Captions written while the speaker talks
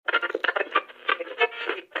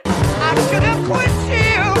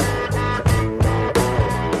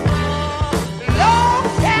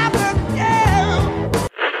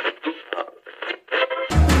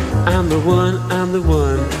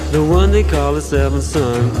the one they call the seventh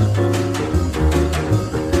son.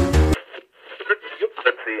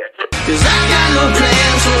 'Cause I got no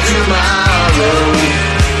plans for tomorrow.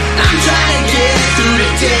 I'm trying to get through the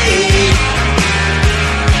day.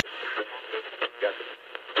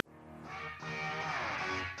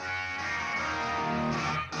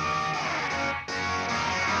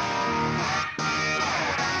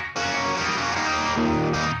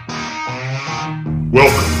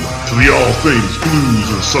 Welcome to the All Things Blues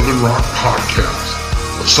and Southern Rock podcast,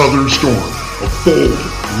 a southern storm of bold,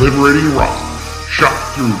 liberating rock,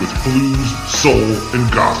 shot through with blues, soul, and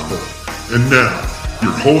gospel. And now,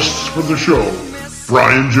 your hosts for the show,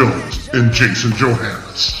 Brian Jones and Jason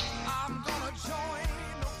Johannes.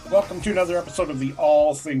 Welcome to another episode of the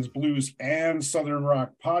All Things Blues and Southern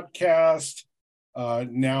Rock podcast,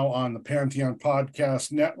 now on the Pantheon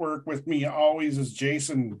Podcast Network. With me always is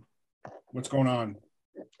Jason. What's going on?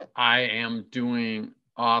 I am doing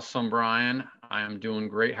awesome, Brian. I am doing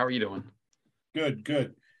great. How are you doing?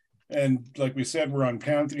 Good. And like we said, we're on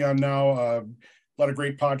Pantheon now. A lot of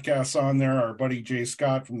great podcasts on there. Our buddy Jay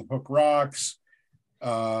Scott from the Hook Rocks.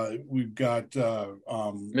 We've got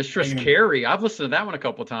Mistress Carrie. I've listened to that one a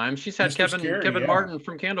couple of times. She's had Mistress Carrie, Kevin yeah. Martin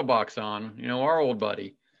from Candlebox on, our old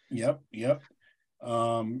buddy. Yep.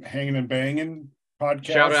 Hanging and Banging podcast.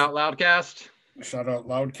 Shout out Loudcast.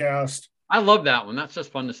 I love that one. That's just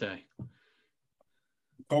fun to say.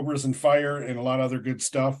 Cobras and Fire and a lot of other good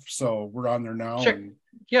stuff. So we're on there now.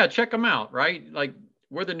 Check them out, right? Like,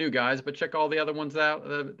 we're the new guys, but check all the other ones out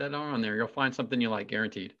that are on there. You'll find something you like,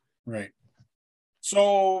 guaranteed. Right.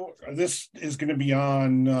 So this is going to be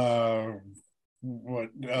on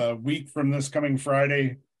week from this coming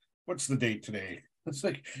Friday. What's the date today?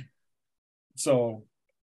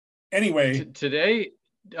 Anyway. Today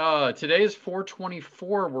is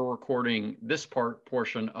 4/24. We're recording this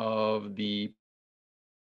portion of the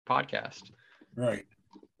podcast. Right.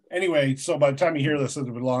 Anyway, so by the time you hear this,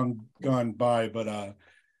 it'll be long gone by. But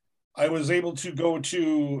I was able to go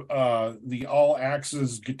to the All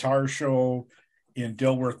Axes guitar show in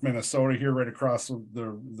Dilworth, Minnesota, here right across the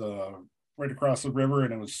river,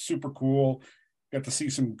 and it was super cool. Got to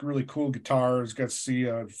see some really cool guitars. Got to see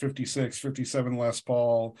a 56, 57 Les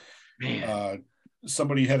Paul. Man.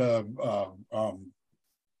 Somebody had a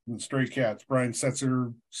Stray Cats, Brian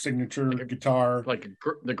Setzer signature guitar, like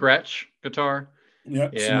the Gretsch guitar.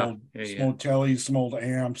 Yep, some old tellies, some old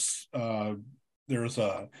amps. There's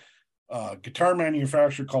a guitar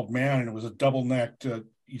manufacturer called Man, and it was a double necked.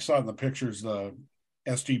 You saw it in the pictures, the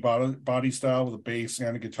SG body style with a bass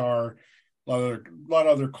and a guitar. A lot of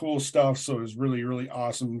other cool stuff. So it was really, really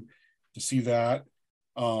awesome to see that.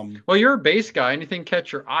 Well, you're a bass guy. Anything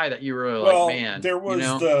catch your eye that you were like, man? There was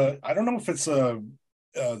I don't know if it's the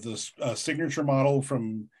signature model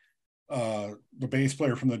from the bass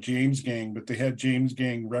player from the James Gang, but they had James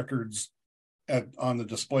Gang records on the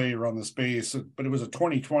display around this bass. But it was a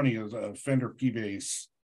 2020, it was a Fender P bass,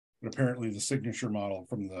 but apparently the signature model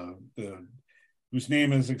from the whose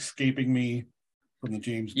name is escaping me. From the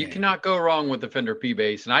James You Gang. cannot go wrong with the Fender P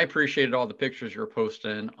bass, and I appreciated all the pictures you were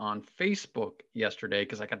posting on Facebook yesterday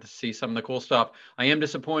because I got to see some of the cool stuff. I am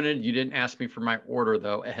disappointed you didn't ask me for my order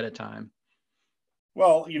though ahead of time.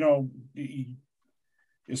 Well,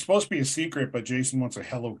 it's supposed to be a secret, but Jason wants a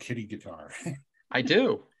Hello Kitty guitar. I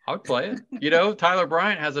do. I would play it. Tyler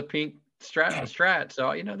Bryant has a pink Strat,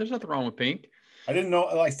 so there's nothing wrong with pink. I didn't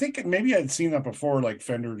know. I think maybe I'd seen that before, like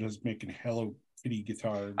Fender just making Hello Kitty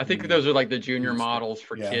guitar. I think those are like the junior models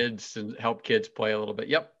for kids and help kids play a little bit.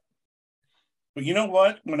 Yep. But you know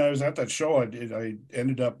what? When I was at that show, I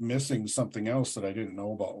ended up missing something else that I didn't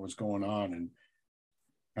know about what was going on, and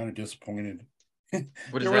kind of disappointed.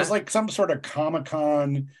 There was like some sort of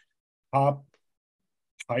Comic-Con pop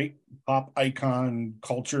icon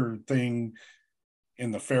culture thing in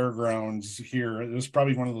the fairgrounds here. It was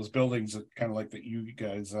probably one of those buildings that kind of like that you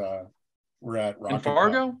guys were at. In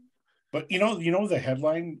Fargo? Pop. But you know the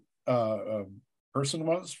headline person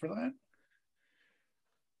was for that?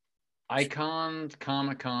 Icons,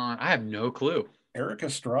 Comic-Con. I have no clue. Eric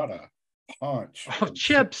Estrada, Ponch. Oh,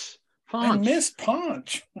 Chips. Ponch. I miss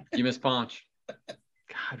Ponch. You miss Ponch.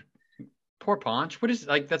 God, poor Ponch. What is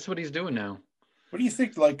that's what he's doing now. What do you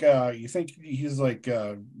think? You think he's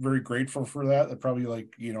very grateful for that? That probably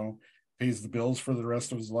pays the bills for the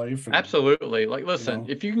rest of his life. Absolutely. Listen,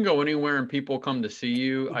 if you can go anywhere and people come to see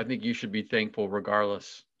you, I think you should be thankful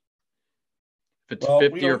regardless. If it's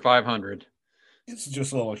 50 or 500. It's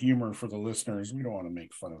just a little humor for the listeners. We don't want to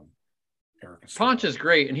make fun of Eric. Ponch is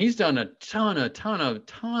great, and he's done a ton of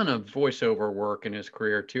voiceover work in his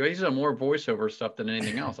career too. He's done more voiceover stuff than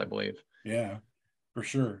anything else, I believe. Yeah, for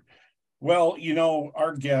sure. Well,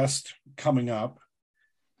 our guest coming up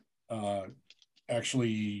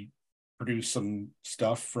actually produced some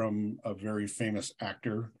stuff from a very famous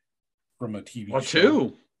actor from a TV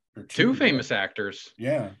show. Two famous actors.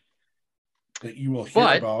 Yeah. That you will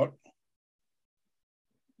hear about.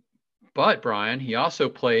 But Brian, he also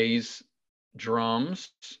plays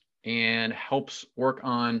drums and helps work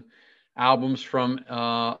on albums from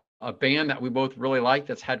a band that we both really like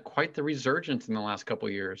that's had quite the resurgence in the last couple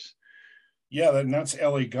of years. Yeah, and that's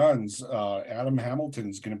LA Guns. Adam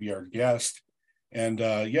Hamilton's going to be our guest. And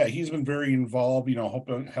he's been very involved,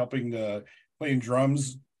 helping playing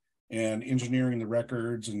drums and engineering the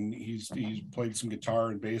records. And he's played some guitar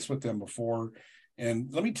and bass with them before. And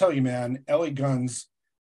let me tell you, man, LA Guns,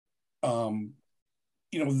 the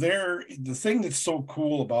thing that's so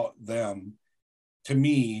cool about them, to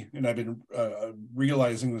me, and I've been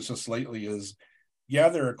realizing this just lately, is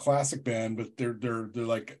they're a classic band, but they're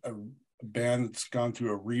like a band that's gone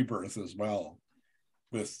through a rebirth as well,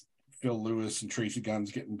 with Phil Lewis and Tracy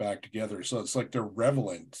Guns getting back together. So it's like they're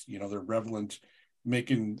relevant,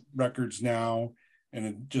 making records now, and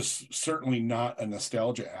it just certainly not a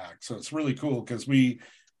nostalgia act. So it's really cool because we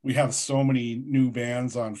have so many new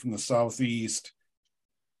bands on from the Southeast,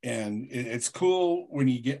 and it's cool when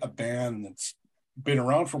you get a band that's been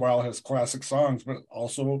around for a while, has classic songs, but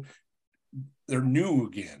also they're new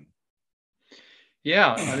again.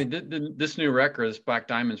 Yeah, I mean, this new record, this Black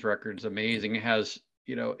Diamonds record, is amazing. It has,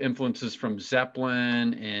 influences from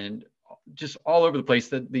Zeppelin and just all over the place.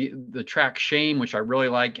 The track Shame, which I really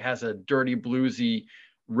like, has a dirty bluesy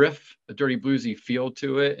riff, a dirty bluesy feel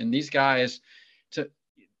to it. And these guys,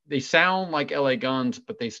 they sound like LA Guns,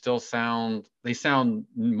 but they sound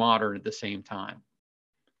modern at the same time.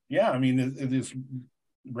 Yeah, I mean, these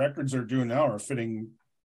records they're doing now are fitting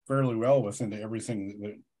fairly well within everything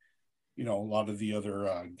that a lot of the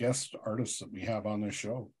other guest artists that we have on this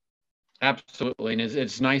show. Absolutely. And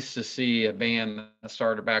it's nice to see a band that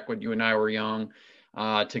started back when you and I were young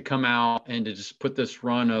to come out and to just put this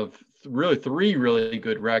run of really 3 really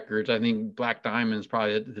good records. I think Black Diamond's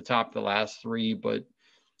probably at the top of the last 3, but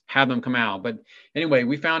have them come out. But anyway,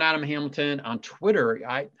 we found Adam Hamilton on Twitter.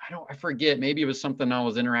 I forget, maybe it was something I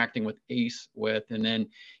was interacting with Ace with, and then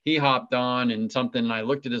he hopped on and I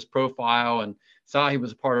looked at his profile and saw he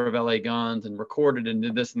was a part of LA Guns and recorded and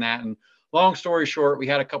did this and that. And long story short, we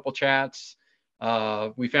had a couple chats.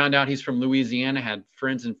 We found out he's from Louisiana, had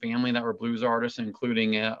friends and family that were blues artists,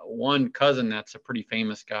 including one cousin that's a pretty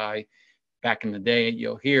famous guy back in the day,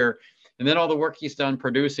 you'll hear. And then all the work he's done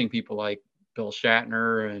producing people like Bill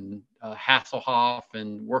Shatner and Hasselhoff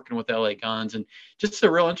and working with LA Guns, and just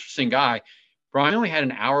a real interesting guy. Brian, I only had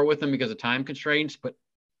an hour with him because of time constraints, but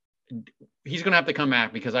he's going to have to come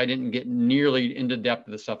back because I didn't get nearly into depth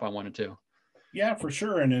of the stuff I wanted to. Yeah, for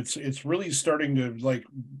sure. And it's really starting to, like,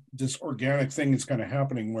 this organic thing is kind of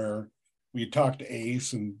happening where we talked to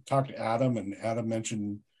Ace and talked to Adam, and Adam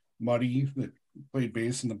mentioned Muddy that played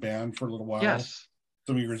bass in the band for a little while. Yes.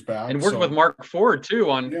 Some years back. And worked with Mark Ford too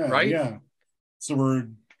right? Yeah. So we're,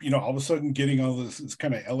 all of a sudden getting all this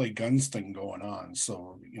kind of LA Guns thing going on.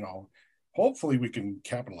 So, hopefully we can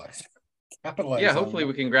capitalize. Yeah, hopefully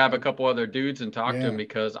we can grab a couple other dudes and talk to them,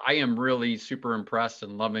 because I am really super impressed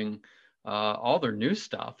and loving all their new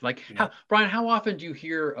stuff. Like, Brian, how often do you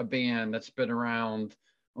hear a band that's been around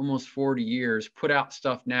almost 40 years put out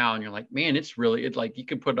stuff now and you're like, man, it's like you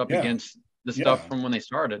can put it up against the stuff from when they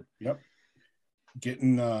started? Yep.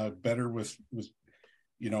 Getting better with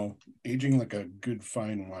aging like a good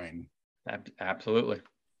fine wine. Absolutely.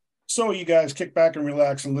 So you guys kick back and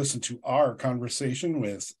relax and listen to our conversation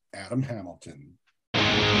with Adam Hamilton.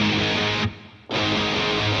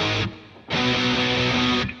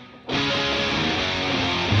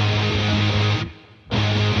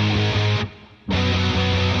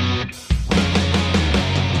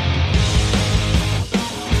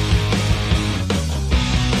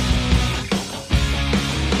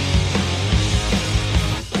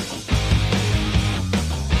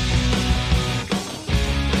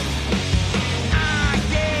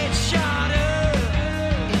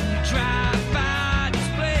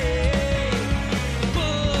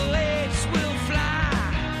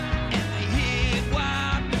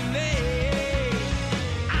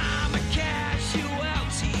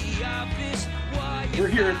 We're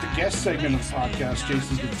here at the guest segment of the podcast.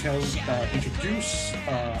 Jason's going to introduce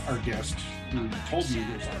our guest who told me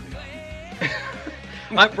he was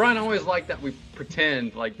already Brian, I always like that we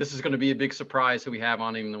pretend like this is going to be a big surprise who we have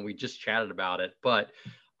on, even though we just chatted about it. But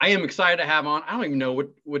I am excited to have on. I don't even know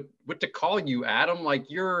what to call you, Adam. Like,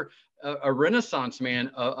 you're a Renaissance man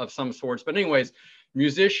of some sorts. But anyways,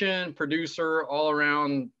 musician, producer, all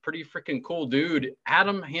around pretty freaking cool dude.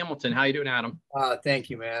 Adam Hamilton. How you doing, Adam? Thank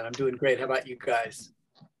you, man. I'm doing great. How about you guys?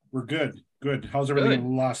 We're good. Good. How's everything Good.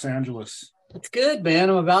 in Los Angeles? It's good, man.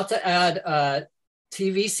 I'm about to add a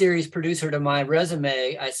TV series producer to my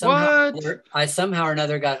resume. I somehow or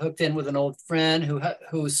another got hooked in with an old friend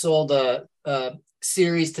who sold a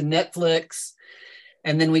series to Netflix.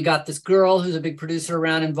 And then we got this girl who's a big producer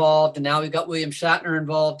around involved. And now we've got William Shatner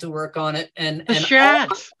involved to work on it. And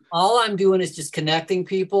all I'm doing is just connecting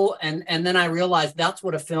people. And then I realized that's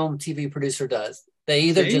what a film TV producer does. They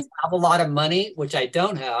either just have a lot of money, which I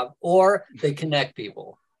don't have, or they connect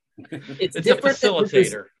people. It's a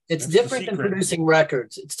facilitator. It's different than producing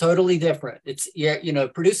records. It's totally different. It's,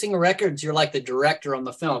 producing records, you're like the director on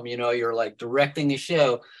the film, you're like directing the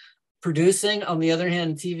show. Producing, on the other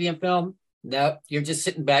hand, TV and film, no, you're just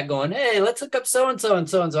sitting back going, hey, let's look up so-and-so and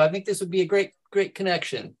so-and-so. I think this would be a great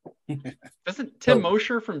connection. Doesn't Tim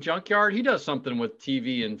Mosher from Junkyard, he does something with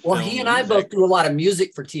TV and film. Well, he and I both do a lot of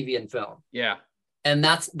music for TV and film. Yeah. And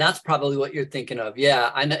that's probably what you're thinking of.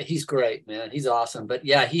 Yeah, I know he's great, man. He's awesome. But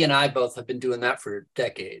yeah, he and I both have been doing that for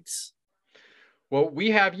decades. Well,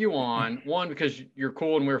 we have you on, one, because you're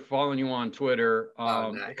cool and we're following you on Twitter.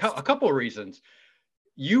 Nice. A couple of reasons.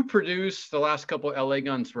 You produced the last couple of LA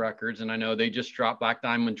Guns records, and I know they just dropped Black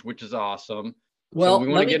Diamonds, which is awesome. Well, so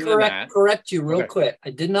we let me correct you real quick.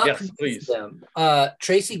 I did not produce them.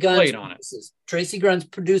 Tracy Guns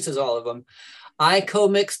produces all of them. I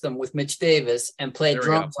co-mixed them with Mitch Davis and played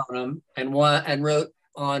drums on them and wrote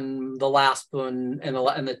on the last one and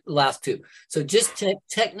the last two. So just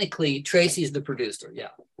technically, Tracy's the producer. Yeah.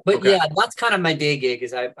 But yeah, that's kind of my day gig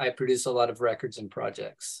is I produce a lot of records and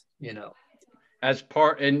projects, As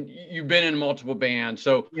part, and you've been in multiple bands.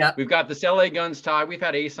 So we've got this LA Guns tie. We've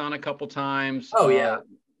had Ace on a couple times. Oh, yeah.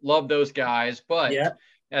 Love those guys. But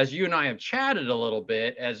as you and I have chatted a little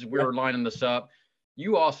bit, as we were lining this up,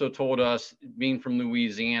 you also told us, being from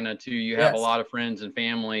Louisiana too, you have a lot of friends and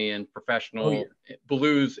family and professional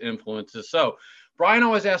blues influences. So Brian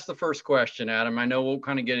always asks the first question, Adam. I know we'll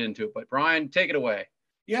kind of get into it, but Brian, take it away.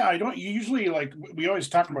 Yeah, I don't usually we always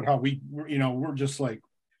talk about how we're just like,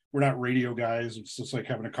 we're not radio guys. It's just like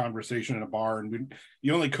having a conversation in a bar. And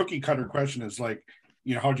the only cookie cutter question is like,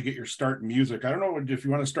 how'd you get your start in music? I don't know if you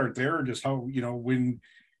want to start there or just how, when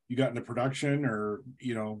you got into production or,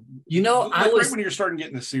 I was right when you're starting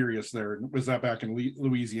getting serious there. Was that back in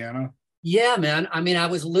Louisiana? Yeah, man. I mean, I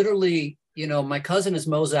was literally, my cousin is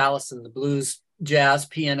Mose Allison, the blues jazz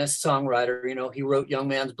pianist, songwriter. He wrote Young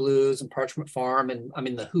Man's Blues and Parchment Farm. And I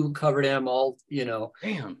mean, the Who covered him all, Damn.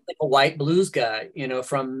 Like a white blues guy,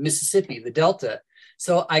 from Mississippi, the Delta.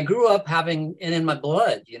 So I grew up having it in my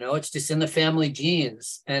blood, it's just in the family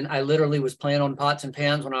genes. And I literally was playing on pots and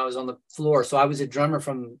pans when I was on the floor. So I was a drummer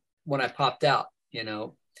from when I popped out,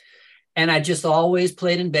 and I just always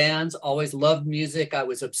played in bands, always loved music. I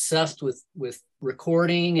was obsessed with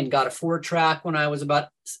recording and got a 4-track when I was about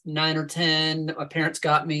 9 or 10. My parents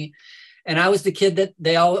got me. And I was the kid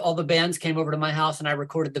that all the bands came over to my house and I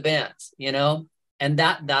recorded the bands, and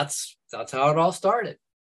that's how it all started,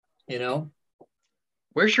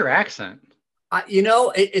 Where's your accent?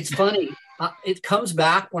 It's funny. It comes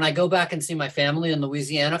back when I go back and see my family in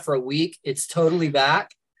Louisiana for a week. It's totally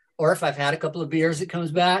back. Or if I've had a couple of beers, it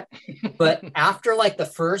comes back. But after like the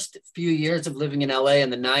first few years of living in LA in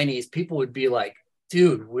the 90s, people would be like,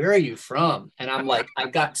 dude, where are you from? And I'm like, I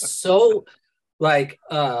got so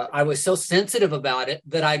I was so sensitive about it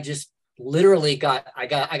that I just literally I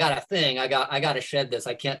got a thing. I got to shed this.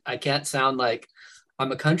 I can't sound like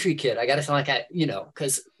I'm a country kid. I got to sound like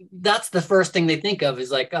because that's the first thing they think of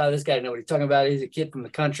is like, oh, this guy knows what he's talking about. He's a kid from the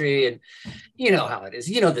country. And you know how it is,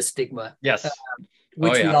 the stigma. Yes.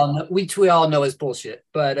 Which we all know is bullshit.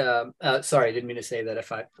 But sorry, I didn't mean to say that.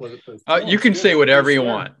 If I wasn't. You can say whatever you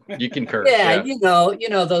want. You can curse. Yeah,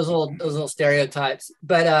 those little stereotypes.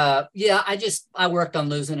 But I worked on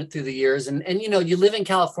losing it through the years, and you live in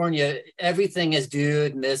California, everything is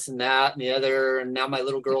dude and this and that and the other, and now my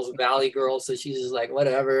little girl's a Valley girl, so she's just like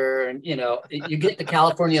whatever, and you get the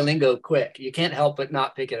California lingo quick. You can't help but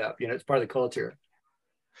not pick it up. It's part of the culture.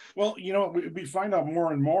 Well, we find out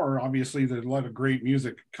more and more, obviously, that a lot of great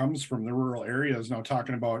music comes from the rural areas. Now,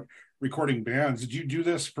 talking about recording bands, did you do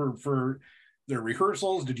this for their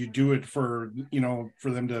rehearsals? Did you do it for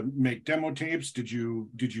them to make demo tapes? Did you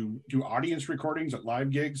do audience recordings at live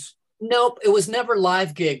gigs? Nope, it was never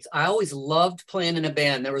live gigs. I always loved playing in a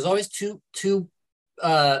band. There was always two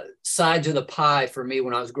sides of the pie for me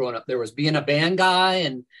when I was growing up. There was being a band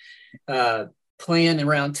guy and playing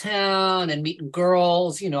around town and meeting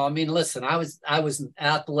girls. I mean, listen, I was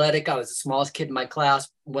athletic. I was the smallest kid in my class.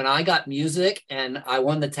 When I got music and I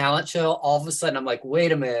won the talent show, all of a sudden I'm like,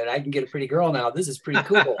 wait a minute, I can get a pretty girl now. This is pretty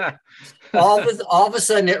cool. all of a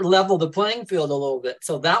sudden it leveled the playing field a little bit.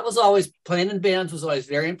 So that was always, playing in bands was always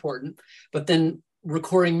very important. But then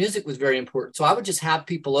recording music was very important. So I would just have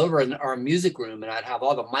people over in our music room, and I'd have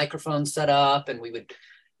all the microphones set up, and we would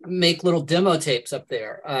make little demo tapes up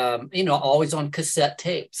there, always on cassette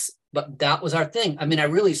tapes. But that was our thing. I mean, I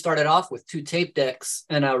really started off with 2 tape decks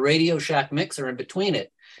and a Radio Shack mixer in between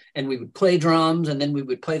it. And we would play drums, and then we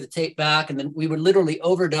would play the tape back, and then we would literally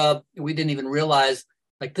overdub. We didn't even realize,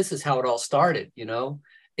 like, this is how it all started,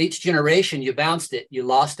 Each generation, you bounced it, you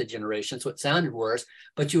lost a generation. That's what sounded worse.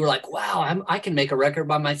 But you were like, wow, I can make a record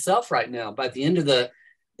by myself right now. By the end of the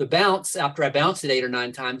bounce, after I bounced it 8 or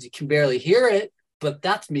 9 times, you can barely hear it. But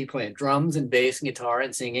that's me playing drums and bass and guitar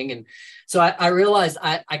and singing. And so I realized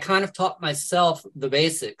I kind of taught myself the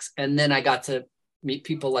basics. And then I got to meet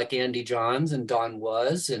people like Andy Johns and Don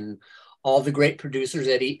Was and all the great producers,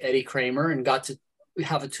 Eddie Kramer, and got to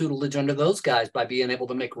have a tutelage under those guys by being able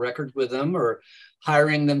to make records with them or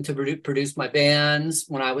hiring them to produce my bands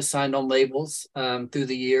when I was signed on labels through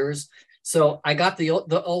the years. So I got the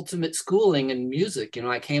ultimate schooling in music.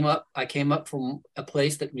 I came up from a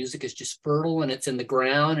place that music is just fertile, and it's in the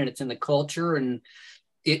ground, and it's in the culture, and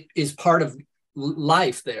it is part of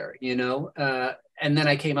life there, and then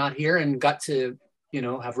I came out here and got to,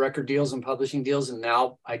 have record deals and publishing deals. And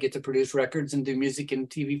now I get to produce records and do music and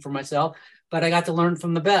TV for myself, but I got to learn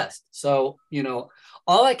from the best. So,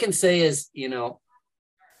 all I can say is,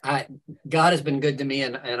 God has been good to me,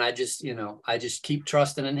 and I just keep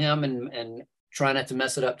trusting in him and try not to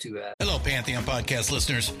mess it up too bad. Hello, Pantheon Podcast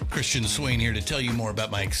listeners. Christian Swain here to tell you more about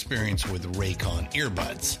my experience with Raycon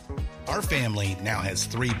earbuds. Our family now has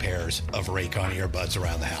 3 pairs of Raycon earbuds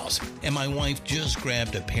around the house, and my wife just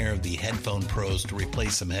grabbed a pair of the Headphone Pros to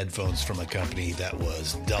replace some headphones from a company that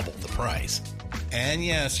was double the price. And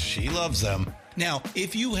yes, she loves them. Now,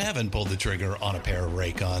 if you haven't pulled the trigger on a pair of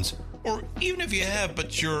Raycons, or even if you have,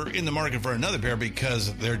 but you're in the market for another pair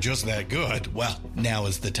because they're just that good, well, now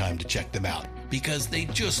is the time to check them out, because they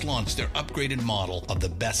just launched their upgraded model of the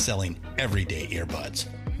best-selling everyday earbuds.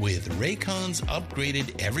 With Raycon's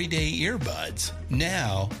upgraded everyday earbuds,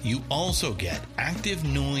 now you also get active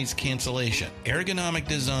noise cancellation, ergonomic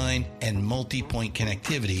design, and multi-point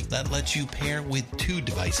connectivity that lets you pair with 2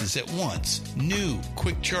 devices at once. New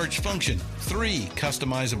quick charge function, 3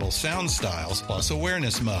 customizable sound styles, plus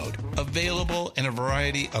awareness mode. Available in a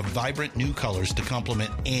variety of vibrant new colors to complement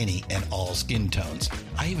any and all skin tones.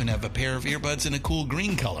 I even have a pair of earbuds in a cool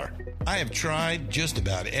green color. I have tried just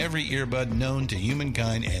about every earbud known to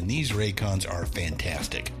humankind, and these Raycons are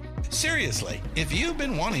fantastic. Seriously, if you've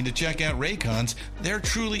been wanting to check out Raycons, there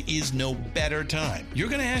truly is no better time. You're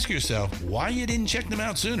going to ask yourself why you didn't check them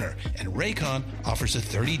out sooner, and Raycon offers a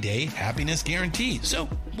 30-day happiness guarantee. So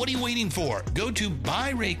what are you waiting for? Go to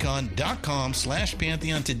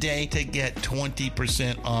buyraycon.com/Pantheon today to get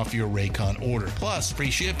 20% off your Raycon order, plus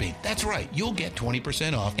free shipping. That's right, you'll get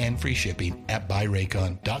 20% off and free shipping at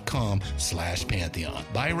buyraycon.com/Pantheon.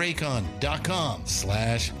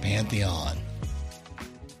 buyraycon.com/Pantheon.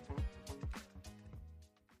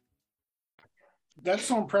 That's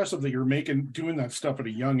so impressive that you're doing that stuff at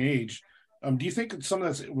a young age. Do you think some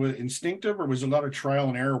of that's instinctive, or was a lot of trial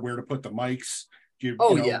and error where to put the mics? Yeah.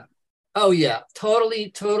 Oh yeah,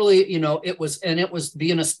 totally. It was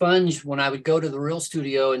being a sponge when I would go to the real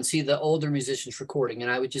studio and see the older musicians recording,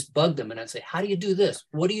 and I would just bug them and I'd say, how do you do this?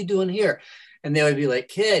 What are you doing here? And they would be like,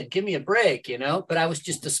 kid, give me a break, but I was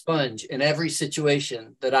just a sponge in every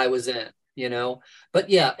situation that I was in. But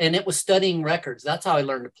yeah, and it was studying records. That's how I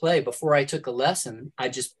learned to play. Before I took a lesson, I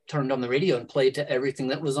just turned on the radio and played to everything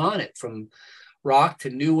that was on it, from rock to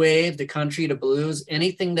new wave to country to blues,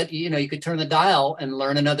 anything that, you could turn the dial and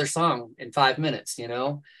learn another song in 5 minutes,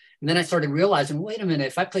 And then I started realizing, wait a minute,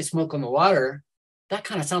 if I play Smoke on the Water, that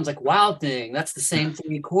kind of sounds like Wild Thing. That's the same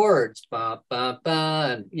 3 chords, ba, ba,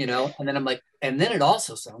 ba, and then I'm like, and then it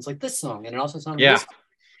also sounds like this song, and it also sounds like this.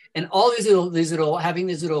 And all these little having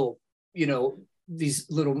these little, these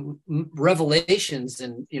little revelations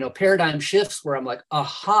and, paradigm shifts where I'm like,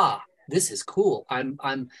 aha, this is cool.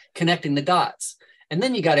 I'm connecting the dots. And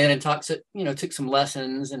then you got in and took some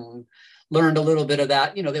lessons and learned a little bit of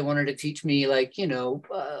that. They wanted to teach me, like,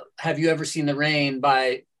 have you ever seen the rain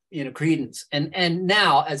by, Creedence? And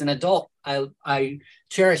now as an adult, I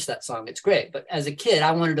cherish that song. It's great. But as a kid,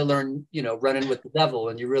 I wanted to learn, Running with the Devil,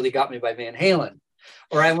 and You Really Got Me by Van Halen.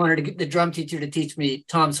 Or I wanted to get the drum teacher to teach me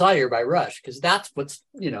Tom Sawyer by Rush, because that's what's,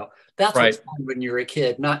 that's Right. what's fun when you're a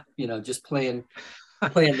kid, not, just playing the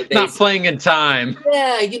bass. Not playing in time.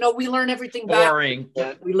 Yeah, we learn everything Boring.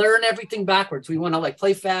 backwards. We learn everything backwards. We want to like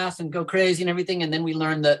play fast and go crazy and everything, and then we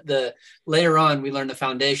learn the later on we learn the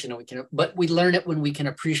foundation, and but we learn it when we can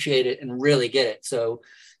appreciate it and really get it. So,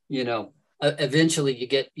 eventually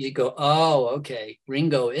you go, oh, okay,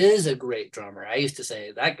 Ringo is a great drummer. I used to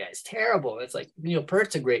say that guy's terrible. It's like Neil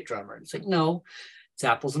Peart's a great drummer. It's like, no, it's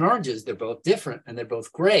apples and oranges. They're both different and they're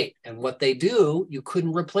both great. And what they do, you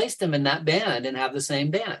couldn't replace them in that band and have the same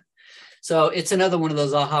band. So it's another one of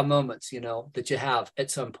those aha moments, that you have at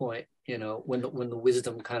some point, when the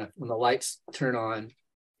wisdom when the lights turn on,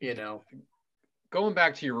 Going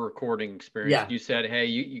back to your recording experience, you said, hey,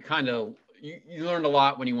 you kind of, you learned a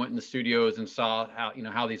lot when you went in the studios and saw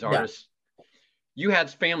how these artists, you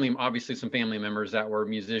had obviously some family members that were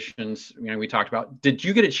musicians, we talked about. Did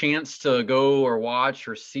you get a chance to go or watch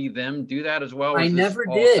or see them do that as well? Or I never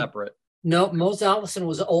did. Separate? No, Mose Allison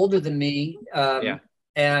was older than me.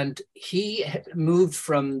 And he moved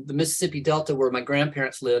from the Mississippi Delta where my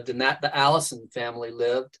grandparents lived, and the Allison family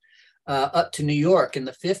lived, up to New York in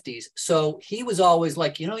the 50s. So he was always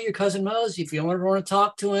like, your cousin Mose, if you want to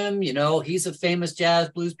talk to him, he's a famous jazz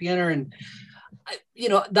blues pianist. And,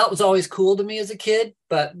 that was always cool to me as a kid,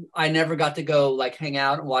 but I never got to go like hang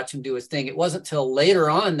out and watch him do his thing. It wasn't till later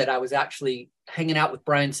on that I was actually hanging out with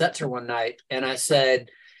Brian Setzer one night. And I said,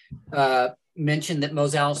 mentioned that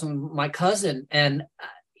Mose Allison, my cousin, and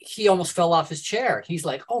he almost fell off his chair. He's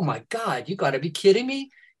like, oh my God, you got to be kidding me.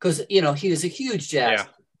 Because, he was a huge jazz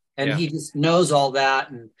and he just knows all that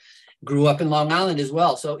and grew up in Long Island as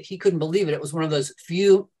well. So he couldn't believe it. It was one of those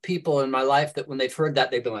few people in my life that when they've heard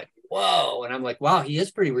that, they've been like, whoa. And I'm like, wow, he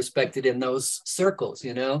is pretty respected in those circles,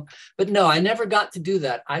 But no, I never got to do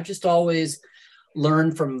that. I just always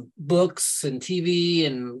learned from books and TV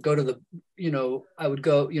and go to I would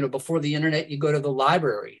go, before the internet, you go to the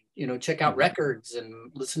library, check out records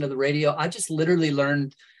and listen to the radio. I just literally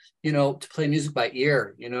learned, to play music by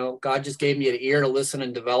ear. God just gave me an ear to listen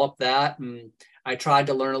and develop that. And I tried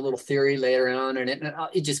to learn a little theory later on, and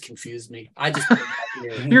it just confused me. I just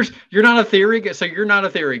you're not a theory guy. So you're not a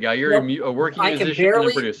theory guy. You're a working musician and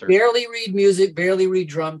a producer. Barely read music, barely read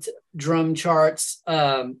drum charts.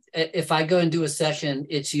 If I go and do a session,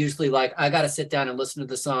 it's usually like I got to sit down and listen to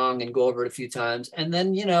the song and go over it a few times, and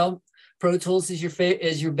then Pro Tools is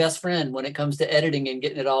your best friend when it comes to editing and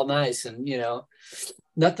getting it all nice. And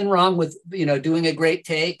nothing wrong with doing a great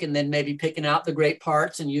take and then maybe picking out the great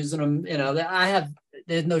parts and using them.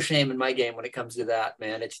 There's no shame in my game when it comes to that,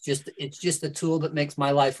 man. It's just a tool that makes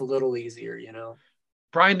my life a little easier.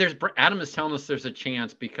 Brian, Adam is telling us there's a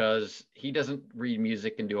chance because he doesn't read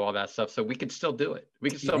music and do all that stuff, so we could still do it. We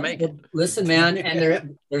could still make it. Listen, man,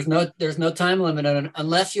 and there's no time limit on it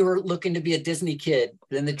unless you were looking to be a Disney kid.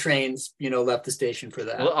 Then the trains, left the station for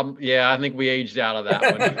that. Well, I think we aged out of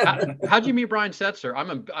that one. How'd you meet Brian Setzer?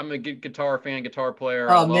 I'm a guitar fan, guitar player.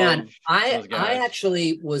 Oh man, I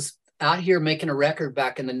actually was out here making a record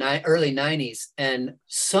back in the early 90s, and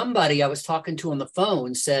somebody I was talking to on the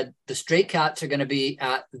phone said the Stray Cats are going to be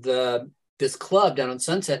at this club down on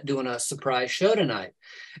Sunset doing a surprise show tonight.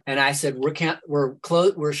 And I said,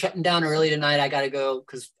 we're shutting down early tonight. I got to go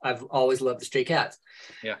because I've always loved the Stray Cats.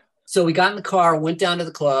 Yeah. So we got in the car, went down to the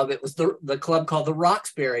club. It was the club called the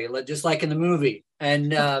Roxbury, just like in the movie.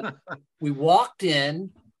 And we walked in.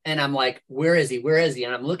 And I'm like, where is he? Where is he?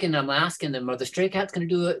 And I'm looking, I'm asking them, are the Stray Cats going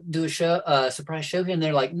to do a show, surprise show here? And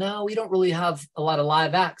they're like, no, we don't really have a lot of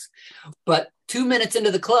live acts. But 2 minutes into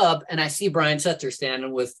the club, and I see Brian Setzer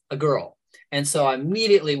standing with a girl. And so I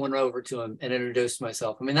immediately went over to him and introduced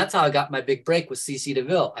myself. I mean, that's how I got my big break with CC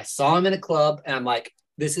DeVille. I saw him in a club, and I'm like,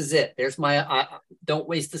 this is it. There's don't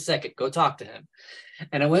waste a second. Go talk to him.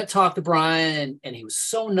 And I went to talk to Brian, and he was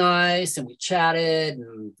so nice, and we chatted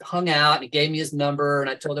and hung out, and he gave me his number, and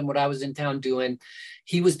I told him what I was in town doing.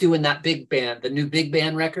 He was doing that big band, the new big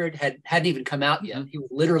band record hadn't even come out yet. He was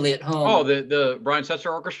literally at home. Oh, the Brian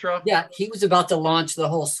Setzer Orchestra? Yeah, he was about to launch the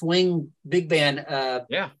whole swing big band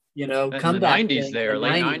comeback. In the 90s there,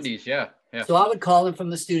 late 90s, yeah. So I would call him from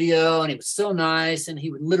the studio, and he was so nice, and he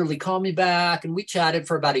would literally call me back, and we chatted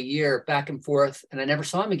for about a year back and forth, and I never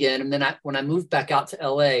saw him again. And then when I moved back out to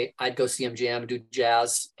LA, I'd go see him jam and do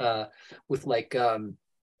jazz with like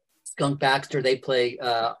Skunk Baxter. They play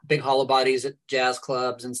big hollow bodies at jazz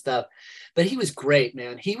clubs and stuff. But he was great,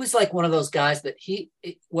 man. He was like one of those guys that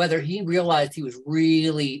whether he realized he was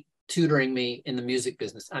really tutoring me in the music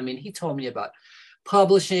business. I mean, he told me about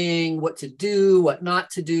publishing, what to do, what not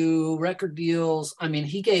to do, record deals. I mean,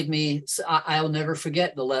 he gave me, I'll never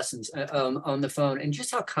forget the lessons on the phone, and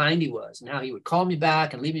just how kind he was, and how he would call me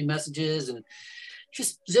back and leave me messages, and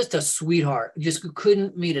just a sweetheart. Just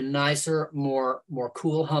couldn't meet a nicer, more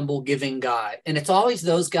cool, humble, giving guy. And it's always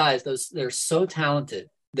those guys, they're so talented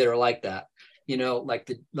that are like that, you know,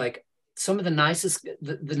 like some of the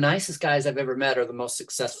nicest guys I've ever met are the most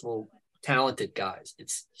successful, talented guys.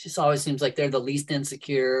 It just always seems like they're the least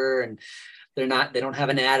insecure, and they don't have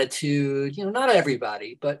an attitude, you know, not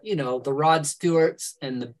everybody, but you know, the Rod Stewarts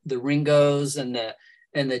and the Ringos and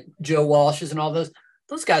the Joe Walshes and all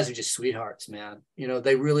those guys are just sweethearts, man. You know,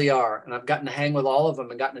 they really are. And I've gotten to hang with all of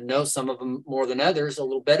them and gotten to know some of them more than others, a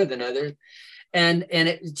little better than others. And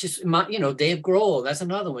it just, you know, Dave Grohl, that's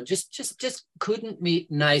another one. Just couldn't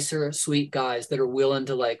meet nicer, sweet guys that are willing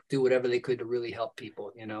to like do whatever they could to really help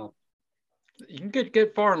people, you know. You can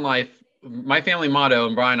get far in life. My family motto,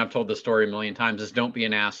 and Brian, I've told this story a million times, is don't be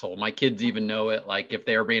an asshole. My kids even know it. Like if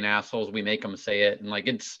they're being assholes, we make them say it. And like,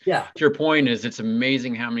 it's, to your point, is it's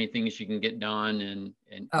amazing how many things you can get done.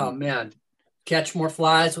 And oh man, catch more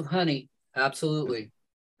flies with honey. Absolutely.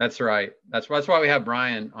 That's right. That's why we have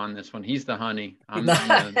Brian on this one. He's the honey. I'm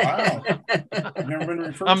Wow. I've never been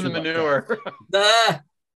referred I'm to the like manure.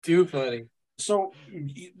 Too funny. So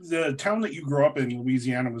the town that you grew up in,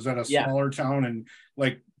 Louisiana, was that a smaller town? And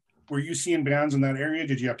like, were you seeing bands in that area?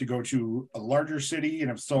 Did you have to go to a larger city? And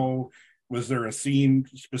if so, was there a scene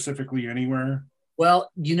specifically anywhere? Well,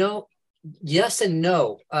 you know, yes and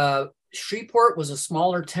no. Shreveport was a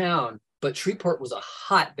smaller town, but Shreveport was a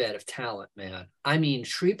hotbed of talent, man. I mean,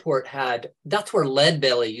 Shreveport that's where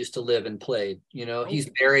Leadbelly used to live and played. You know, he's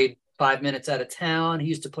buried 5 minutes out of town. He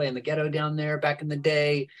used to play in the ghetto down there back in the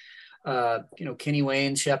day. You know, Kenny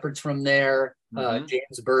Wayne Shepherd's from there.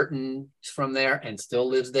 James Burton is from there and still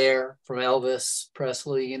lives there, from Elvis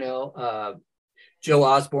Presley, you know. Joe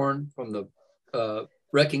Osborne from the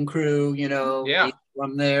Wrecking Crew, you know, he's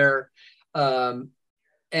from there. And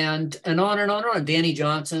on and on and on. Danny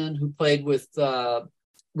Johnson, who played with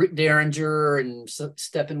Rick Derringer and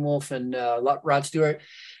Steppenwolf and Rod Stewart.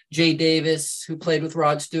 Jay Davis, who played with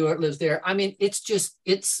Rod Stewart, lives there. I mean, it's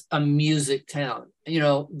a music town. You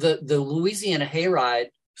know, the Louisiana Hayride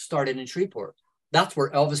started in Shreveport. That's where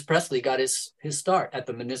Elvis Presley got his start, at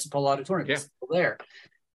the Municipal Auditorium. It's still there.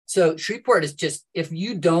 So Shreveport is just,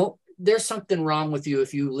 there's something wrong with you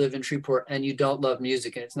if you live in Shreveport and you don't love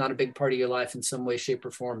music, and it's not a big part of your life in some way, shape,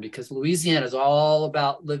 or form, because Louisiana is all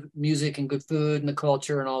about music and good food and the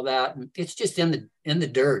culture and all that. And it's just in the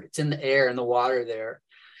dirt. It's in the air and the water there.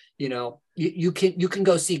 You know, you can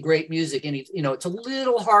go see great music, and you know, it's a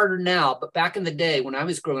little harder now, but back in the day when I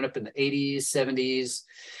was growing up in the 80s, 70s,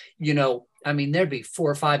 you know, I mean, there'd be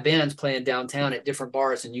 4 or 5 bands playing downtown at different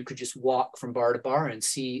bars, and you could just walk from bar to bar and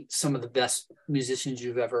see some of the best musicians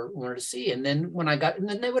you've ever wanted to see. And then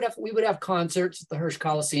we would have concerts at the Hirsch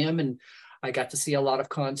Coliseum, and I got to see a lot of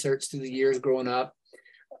concerts through the years growing up.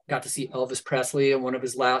 Got to see Elvis Presley on one of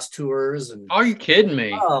his last tours. And are you kidding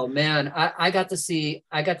me? Oh man, I got to see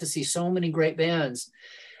so many great bands.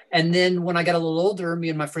 And then when I got a little older, me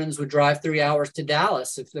and my friends would drive 3 hours to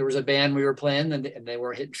Dallas if there was a band we were playing and they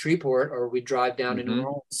were hitting Shreveport, or we'd drive down to New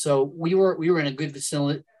Orleans. So we were in a good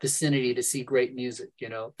vicinity to see great music, you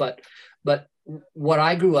know. But what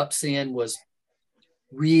I grew up seeing was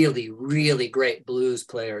really, really great blues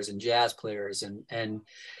players and jazz players, and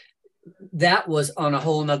that was on a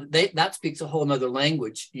whole nother, that speaks a whole nother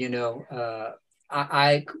language, you know.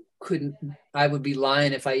 I would be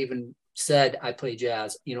lying if I even said I play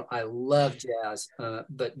jazz. You know, I love jazz,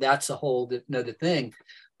 but that's a whole nother thing.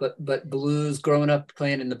 But blues, growing up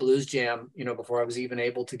playing in the blues jam, you know, before I was even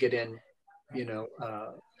able to get in, you know,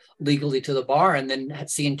 legally to the bar, and then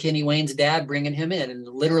seeing Kenny Wayne's dad bringing him in, and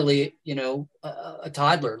literally, you know, a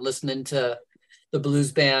toddler listening to the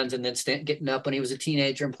blues bands, and then getting up when he was a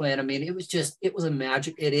teenager and playing. I mean,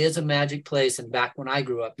 it is a magic place. And back when I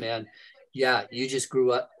grew up, man, yeah, you just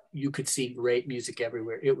grew up, you could see great music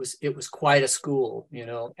everywhere. It was quite a school, you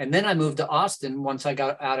know. And then I moved to Austin once I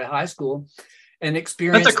got out of high school, and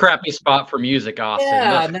experienced. That's a crappy spot for music, Austin.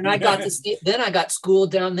 Yeah, and then I got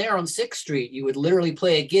schooled down there on 6th Street. You would literally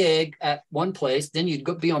play a gig at one place, then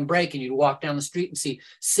you'd be on break and you'd walk down the street and see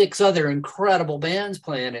 6 other incredible bands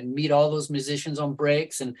playing and meet all those musicians on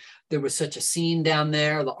breaks. And there was such a scene down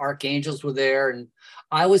there. The Archangels were there, and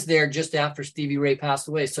I was there just after Stevie Ray passed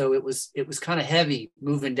away, so it was kind of heavy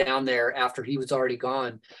moving down there after he was already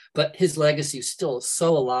gone. But his legacy is still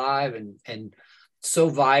so alive and so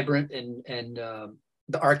vibrant, and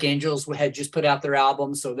the Archangels had just put out their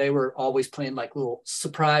album, so they were always playing like little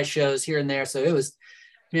surprise shows here and there. So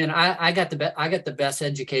Man, I got the best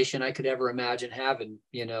education I could ever imagine having.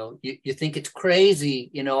 You know, you think it's crazy,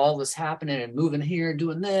 you know, all this happening and moving here,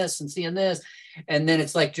 doing this and seeing this. And then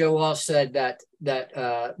it's like Joe Walsh said that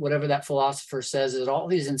whatever that philosopher says is all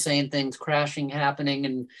these insane things crashing, happening,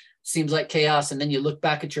 and seems like chaos. And then you look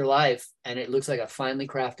back at your life and it looks like a finely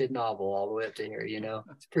crafted novel all the way up to here, you know.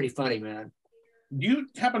 It's pretty funny, man. Do you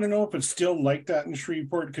happen to know if it's still like that in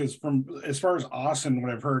Shreveport? Because from as far as Austin,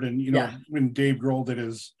 what I've heard, and you know, when Dave Grohl did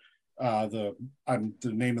his the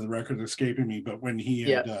name of the record escaping me, but when he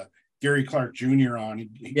had Gary Clark Jr. on,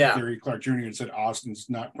 Gary Clark Jr. had said Austin's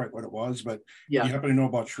not quite what it was, but do you happen to know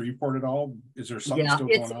about Shreveport at all? Is there something still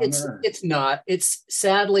going on there? It's not.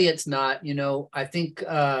 Sadly it's not. You know, I think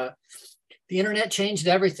the internet changed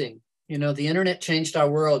everything. You know, the internet changed our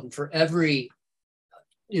world, and for every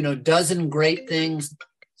dozen great things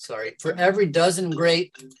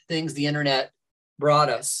the internet brought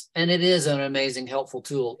us, and it is an amazing, helpful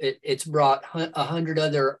tool. It's brought 100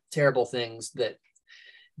 other terrible things that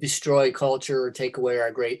destroy culture, or take away our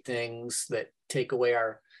great things, that take away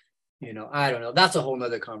our, I don't know. That's a whole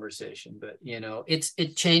nother conversation, but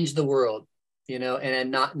it changed the world,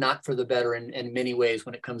 and not for the better in many ways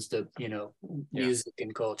when it comes to, music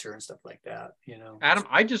and culture and stuff like that, Adam,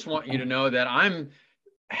 I just want you to know that I'm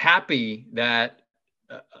happy that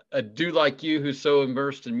a dude like you who's so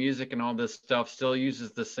immersed in music and all this stuff still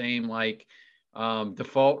uses the same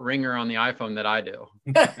default ringer on the iPhone that I do.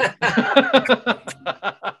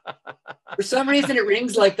 For some reason it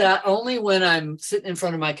rings like that only when I'm sitting in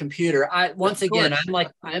front of my computer. I'm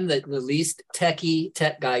the least tech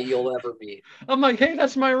guy you'll ever meet. I'm like, hey,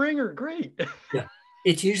 that's my ringer. Great. Yeah.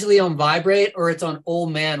 It's usually on vibrate, or it's on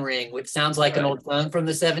old man ring, which sounds like an old phone from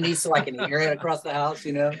the 70s, so I can hear it across the house,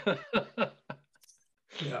 Yeah.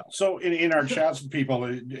 So in our chats with people,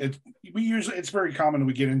 it's very common that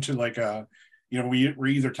we get into we're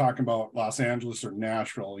either talking about Los Angeles or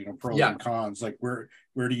Nashville, pros and cons. Like where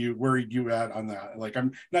are you at on that? Like,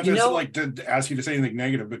 I'm not just to ask you to say anything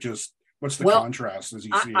negative, but just what's the contrast as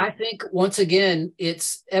you see it? I think once again,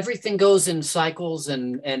 it's everything goes in cycles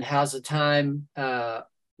and has a time.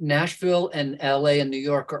 Nashville and LA and New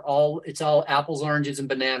York it's all apples, oranges, and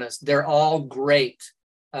bananas. They're all great.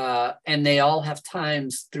 And they all have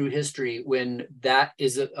times through history when that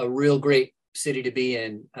is a real great city to be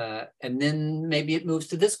in. And then maybe it moves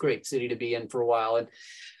to this great city to be in for a while. And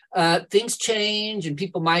things change and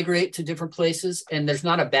people migrate to different places, and there's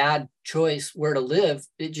not a bad choice where to live.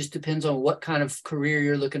 It just depends on what kind of career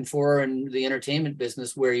you're looking for in the entertainment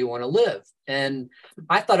business, where you want to live. And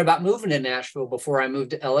I thought about moving to Nashville before I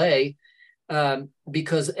moved to LA,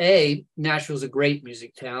 because Nashville's a great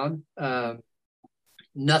music town.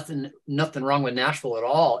 Nothing wrong with Nashville at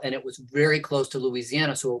all. And it was very close to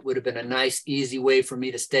Louisiana. So it would have been a nice, easy way for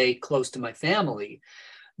me to stay close to my family.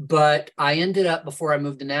 But I ended up, before I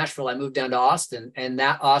moved to Nashville, I moved down to Austin, and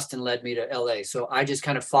that Austin led me to LA. So I just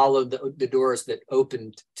kind of followed the doors that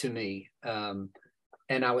opened to me. And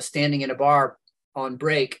I was standing in a bar on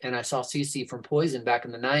break, and I saw CC from Poison back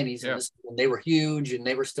in the 90s. Yeah. And they were huge, and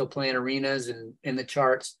they were still playing arenas and in the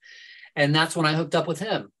charts. And that's when I hooked up with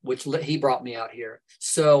him, which he brought me out here.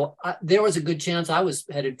 So there was a good chance I was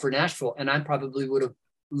headed for Nashville, and I probably would have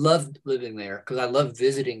loved living there because I love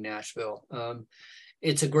visiting Nashville.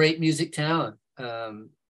 It's a great music town. A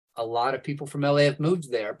lot of people from LA have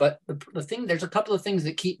moved there, but there's a couple of things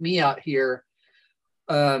that keep me out here.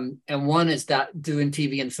 And one is that doing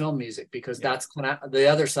TV and film music, because that's kind of the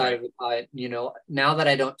other side of it. Now that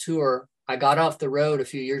I don't tour, I got off the road a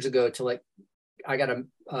few years ago I got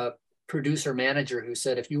a producer manager who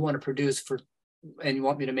said, if you want to produce and you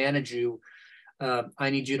want me to manage you, I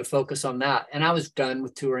need you to focus on that. And I was done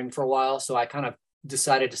with touring for a while, so I kind of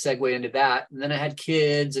decided to segue into that. And then I had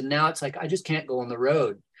kids, and now it's like I just can't go on the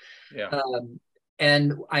road.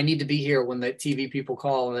 And I need to be here when the TV people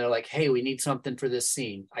call and they're like, hey, we need something for this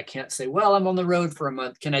scene. I can't say, well, I'm on the road for a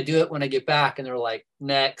month, can I do it when I get back? And they're like,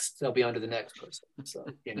 next. They'll be on to the next person. So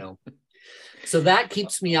so that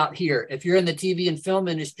keeps me out here. If you're in the TV and film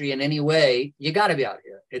industry in any way, you got to be out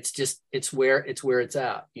here. It's where it's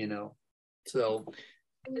at, so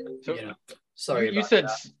sorry. You said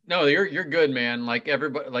that. No, you're good, man. Like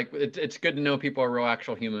everybody, it's good to know people are real,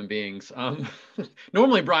 actual human beings.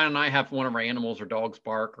 Normally Brian and I have one of our animals, or dogs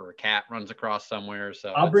bark, or a cat runs across somewhere.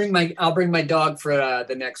 So I'll bring my dog for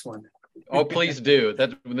the next one. Oh, please do.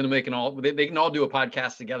 Then they can all do a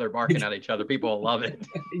podcast together, barking at each other. People will love it.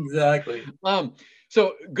 Exactly.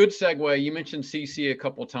 So good segue. You mentioned CC a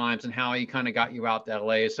couple times and how he kind of got you out to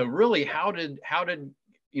LA. So really, how did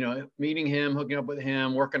meeting him, hooking up with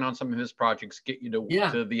him, working on some of his projects get you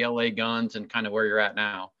to the LA Guns and kind of where you're at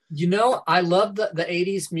now? You know, I loved the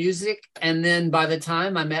 80s music. And then by the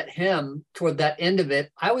time I met him toward that end of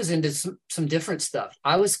it, I was into some different stuff.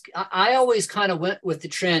 I always kind of went with the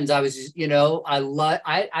trends. I was, you know,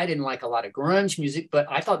 I didn't like a lot of grunge music, but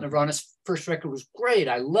I thought Nirvana's first record was great.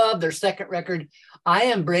 I loved their second record.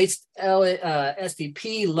 I embraced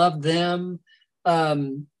SVP, loved them.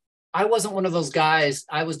 I wasn't one of those guys.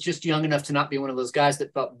 I was just young enough to not be one of those guys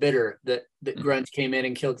that felt bitter that grunge came in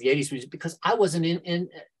and killed the 80s music, because I wasn't in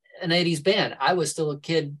an 80s band. I was still a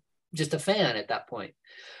kid, just a fan at that point.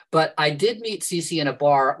 But I did meet CeCe in a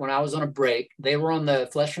bar when I was on a break. They were on the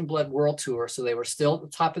Flesh and Blood World Tour, so they were still at the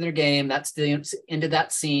top of their game. That's the end of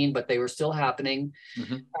that scene, but they were still happening.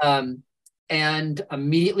 And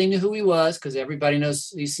immediately knew who he was, because everybody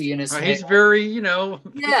knows CeCe in his head. He's very, you know,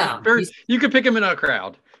 you could pick him in a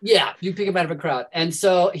crowd. Yeah, you pick him out of a crowd. And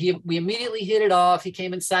so we immediately hit it off. He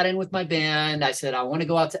came and sat in with my band. I said, I want to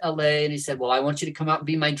go out to LA. And he said, well, I want you to come out and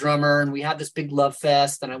be my drummer. And we had this big love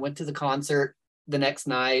fest. And I went to the concert the next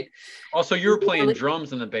night. Also, you were playing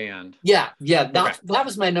drums in the band. Yeah. That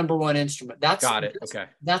was my number one instrument. Got it. Okay.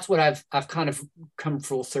 That's what I've kind of come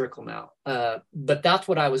full circle now. But that's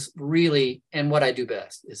what I was really, and what I do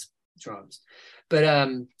best is drums. But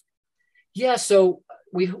so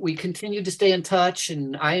we continued to stay in touch,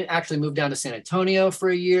 and I actually moved down to San Antonio for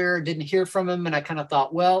a year, didn't hear from him. And I kind of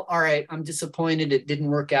thought, well, all right, I'm disappointed. It didn't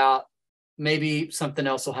work out. Maybe something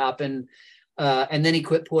else will happen. And then he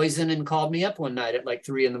quit Poison and called me up one night at like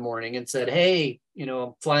 3 a.m. and said, hey, you know,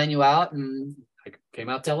 I'm flying you out. And I came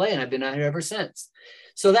out to LA, and I've been out here ever since.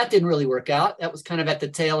 So that didn't really work out. That was kind of at the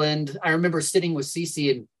tail end. I remember sitting with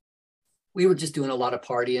CeCe, and we were just doing a lot of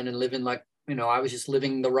partying and living like, you know, I was just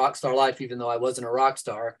living the rock star life, even though I wasn't a rock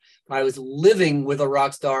star. I was living with a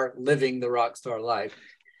rock star, living the rock star life.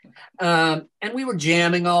 And we were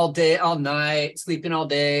jamming all day, all night, sleeping all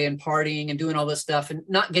day and partying and doing all this stuff and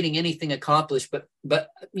not getting anything accomplished, but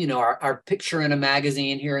you know, our picture in a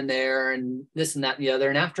magazine here and there and this and that and the other.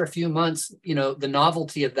 And after a few months, you know, the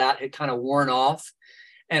novelty of that had kind of worn off.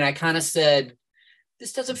 And I kind of said,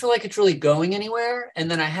 this doesn't feel like it's really going anywhere. And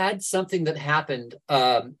then I had something that happened.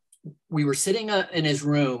 We were sitting in his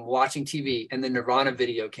room watching TV, and the Nirvana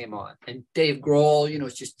video came on, and Dave Grohl, you know,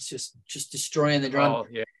 was just destroying the drum. Oh,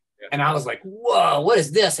 yeah. And I was like, whoa, what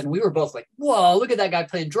is this? And we were both like, whoa, look at that guy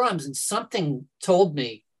playing drums. And something told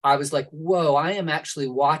me, I was like, whoa, I am actually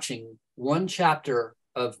watching one chapter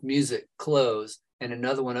of music close and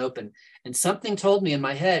another one open. And something told me in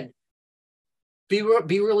my head, be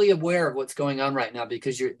really aware of what's going on right now,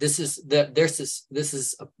 because this is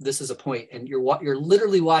a point, and you're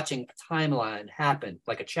literally watching a timeline happen,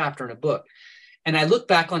 like a chapter in a book. And I look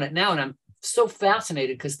back on it now, and I'm so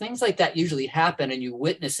fascinated, because things like that usually happen, and you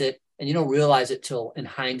witness it, and you don't realize it till in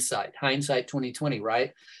hindsight 2020,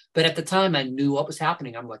 right? But at the time, I knew what was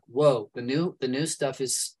happening. I'm like, whoa, the new stuff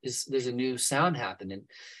is there's a new sound happening.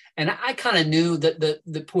 And I kind of knew that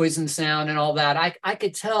the Poison sound and all that, I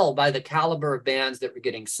could tell by the caliber of bands that were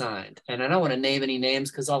getting signed. And I don't want to name any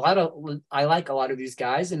names, because I like a lot of these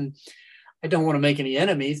guys, and I don't want to make any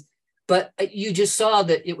enemies. But you just saw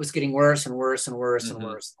that it was getting worse and worse and worse and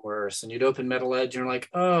worse and worse. And you'd open Metal Edge, and you're like,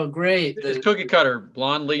 oh, great. The cookie cutter,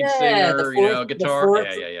 blonde lead singer, guitar.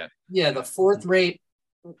 Yeah, the fourth rate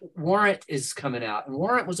Warrant is coming out, and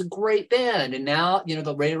Warrant was a great band, and now, you know,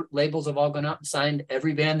 the labels have all gone out and signed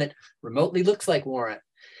every band that remotely looks like Warrant.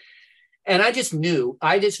 And I just knew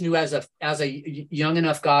as a young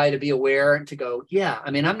enough guy to be aware and to go, yeah,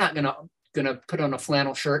 I mean, I'm not gonna put on a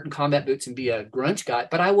flannel shirt and combat boots and be a grunge guy,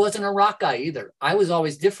 but I wasn't a rock guy either. I was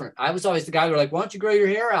always different. I was always the guy who were like, why don't you grow your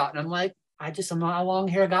hair out? And I'm like, I'm not a long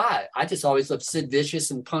hair guy. I just always loved Sid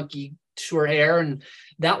Vicious and punky short hair, and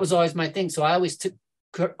that was always my thing. So I always took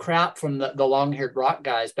crap from the long-haired rock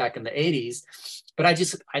guys back in the 80s, but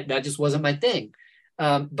that just wasn't my thing.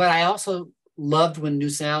 But I also loved when new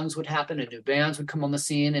sounds would happen and new bands would come on the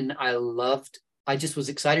scene, and I just was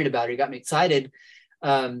excited about it. It got me excited.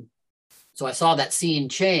 So I saw that scene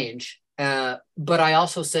change, but I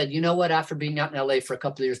also said, you know what, after being out in LA for a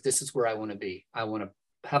couple of years, this is where I want to be. I want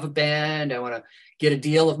to have a band. I want to get a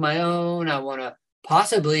deal of my own. I want to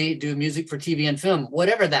possibly do music for TV and film.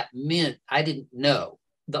 Whatever that meant, I didn't know.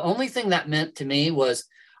 The only thing that meant to me was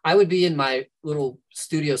I would be in my little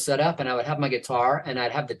studio setup, and I would have my guitar, and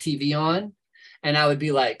I'd have the TV on, and I would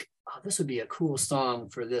be like, oh, this would be a cool song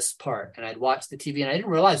for this part. And I'd watch the TV, and I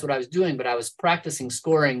didn't realize what I was doing, but I was practicing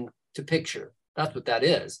scoring to picture. That's what that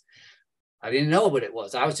is. I didn't know what it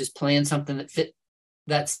was. I was just playing something that fit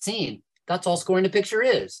that scene. That's all scoring to picture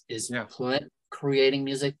is creating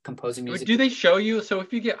music, composing music. Do they show you? So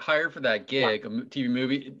if you get hired for that gig, a TV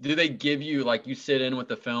movie, do they give you, like, you sit in with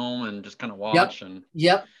the film and just kind of watch?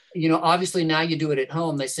 Yep. you know, obviously now you do it at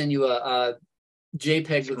home. They send you a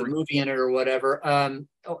JPEG with a movie in it or whatever.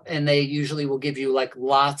 And they usually will give you like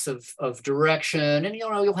lots of direction, and, you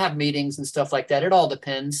know, you'll have meetings and stuff like that. It all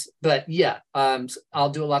depends. But yeah,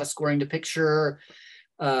 I'll do a lot of scoring to picture.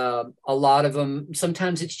 A lot of them,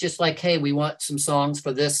 sometimes it's just like, hey, we want some songs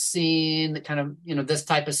for this scene, that kind of, you know, this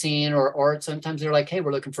type of scene, or sometimes they're like, hey,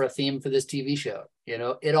 we're looking for a theme for this TV show. You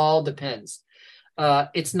know, it all depends.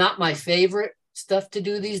 It's not my favorite stuff to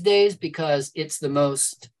do these days because it's the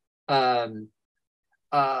most,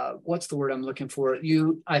 what's the word I'm looking for?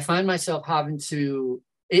 I find myself having to,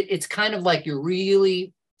 it's kind of like you're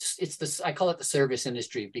really, I call it the service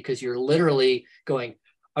industry, because you're literally going,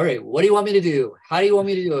 all right, what do you want me to do? How do you want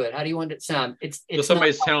me to do it? How do you want it to sound? It's so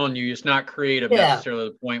somebody's telling you it's not creative necessarily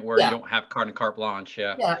to the point where you don't have carte blanche.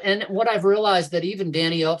 Yeah. And what I've realized that even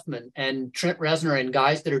Danny Elfman and Trent Reznor and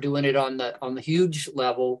guys that are doing it on the huge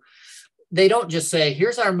level, they don't just say,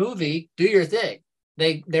 here's our movie, do your thing.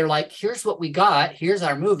 They're like, here's what we got. Here's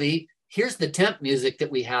our movie. Here's the temp music that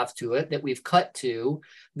we have to it, that we've cut to.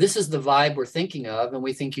 This is the vibe we're thinking of, and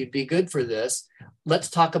we think you'd be good for this. Let's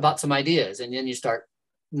talk about some ideas. And then you start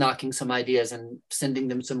knocking some ideas and sending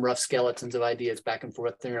them some rough skeletons of ideas back and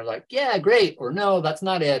forth. And they're like, yeah, great. Or no, that's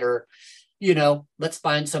not it. Or, you know, let's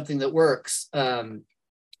find something that works.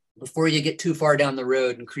 Before you get too far down the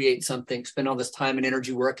road and create something, spend all this time and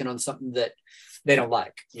energy working on something that they don't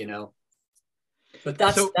like, you know. But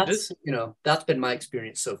that's you know, that's been my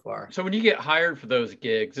experience so far. So when you get hired for those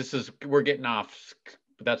gigs, we're getting off,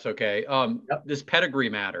 but that's okay. Does pedigree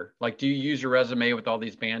matter? Like, do you use your resume with all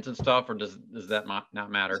these bands and stuff, or does that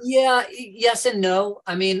not matter? Yeah, yes and no.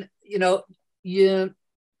 I mean, you know,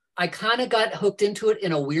 I kind of got hooked into it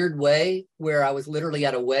in a weird way, where I was literally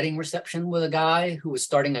at a wedding reception with a guy who was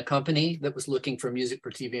starting a company that was looking for music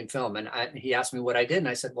for TV and film. And he asked me what I did. And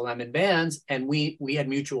I said, well, I'm in bands, and we had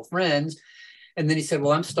mutual friends. And then he said,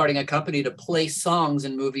 well, I'm starting a company to play songs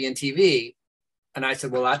in movie and TV. And I said,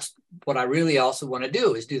 well, that's what I really also want to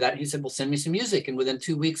do, is do that. And he said, well, send me some music. And within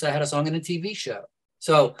 2 weeks, I had a song in a TV show.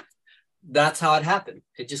 So that's how it happened.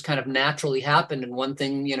 It just kind of naturally happened. And one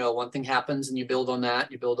thing happens, and you build on that,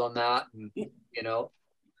 and, you know,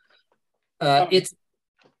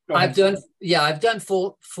 I've done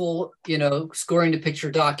full, you know, scoring to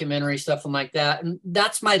picture documentary stuff and like that. And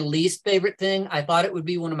that's my least favorite thing. I thought it would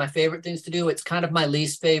be one of my favorite things to do. It's kind of my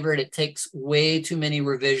least favorite. It takes way too many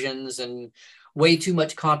revisions and way too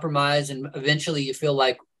much compromise. And eventually you feel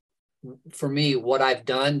like, for me, what I've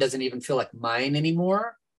done doesn't even feel like mine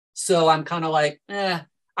anymore. So I'm kind of like,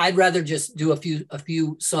 I'd rather just do a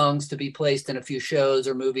few songs to be placed in a few shows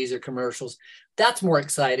or movies or commercials. That's more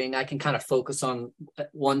exciting. I can kind of focus on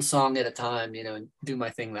one song at a time, you know, and do my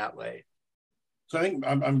thing that way. So I think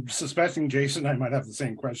I'm suspecting Jason, I might have the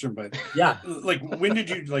same question, but yeah, like, when did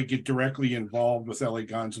you like get directly involved with LA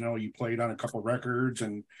Guns? I know you played on a couple records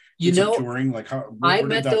and touring. Like, where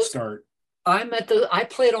did that start? I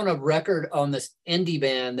played on a record on this indie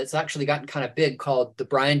band that's actually gotten kind of big called the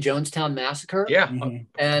Brian Jonestown Massacre. Yeah. Mm-hmm.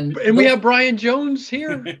 And we have Brian Jones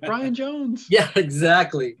here. Brian Jones. Yeah,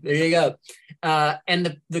 exactly. There you go.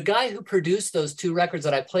 And the guy who produced those two records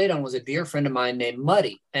that I played on was a dear friend of mine named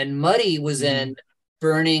Muddy. And Muddy was in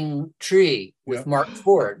Burning Tree with Mark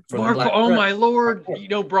Ford. My Lord. You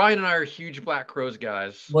know, Brian and I are huge Black Crowes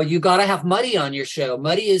guys. Well, you got to have Muddy on your show.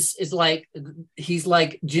 Muddy is like, he's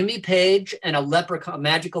like Jimmy Page and a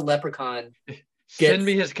magical leprechaun. Send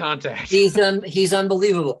me his contact. He's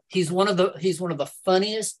unbelievable. He's one of the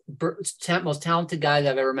funniest, most talented guys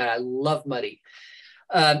I've ever met. I love Muddy.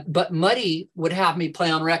 But Muddy would have me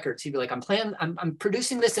play on records. He'd be like, I'm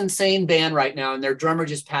producing this insane band right now, and their drummer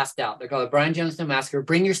just passed out. They're called the Brian Jonestown Massacre.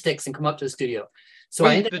 Bring your sticks and come up to the studio. So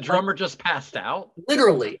the drummer just passed out?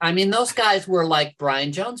 Literally. I mean, those guys were like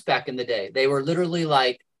Brian Jones back in the day. They were literally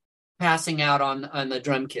like passing out on the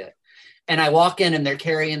drum kit. And I walk in and they're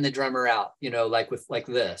carrying the drummer out, you know, like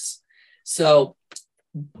this. So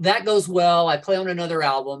that goes well. I play on another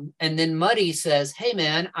album, and then Muddy says, hey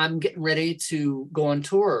man, I'm getting ready to go on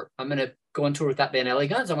tour. I'm going to go on tour with that band LA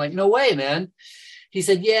Guns. I'm like, no way, man. He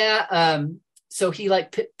said, yeah. So he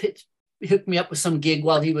like hooked me up with some gig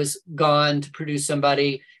while he was gone to produce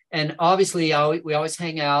somebody. And obviously we always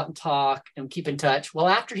hang out and talk and keep in touch. Well,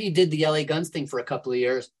 after he did the LA Guns thing for a couple of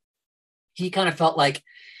years, he kind of felt like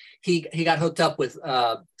he got hooked up with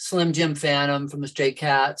Slim Jim Phantom from the Stray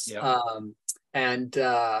Cats. Yep. And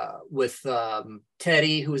with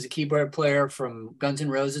Teddy, who was a keyboard player from Guns N'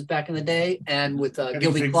 Roses back in the day, and with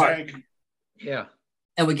Gilby Clarke. Yeah.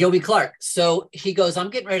 And with Gilby Clarke. So he goes, I'm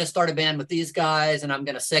getting ready to start a band with these guys, and I'm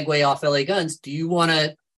going to segue off LA Guns. Do you want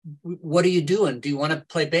to what are you doing? Do you want to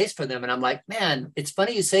play bass for them? And I'm like, man, it's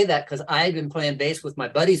funny you say that, because I've been playing bass with my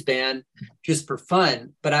buddy's band just for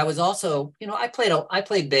fun. But I was also, I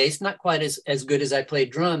played bass, not quite as good as I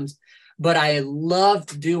played drums, but I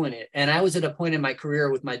loved doing it. And I was at a point in my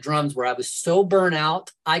career with my drums where I was so burnt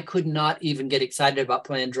out, I could not even get excited about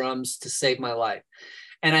playing drums to save my life.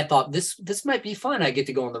 And I thought, this might be fun. I get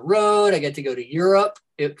to go on the road. I get to go to Europe,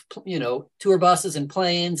 tour buses and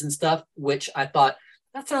planes and stuff, which I thought,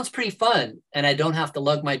 that sounds pretty fun. And I don't have to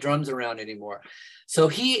lug my drums around anymore. So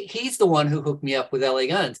he's the one who hooked me up with LA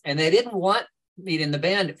Guns. And they didn't want me in the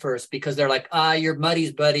band at first, because they're like, you're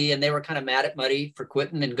Muddy's buddy. And they were kind of mad at Muddy for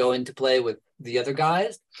quitting and going to play with the other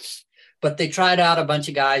guys. But they tried out a bunch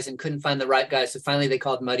of guys and couldn't find the right guys. So finally they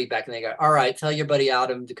called Muddy back, and they go, all right, tell your buddy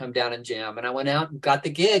Adam to come down and jam. And I went out and got the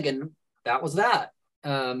gig, and that was that.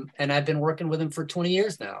 And I've been working with him for 20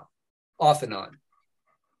 years now, off and on.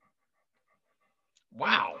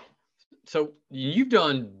 Wow. So you've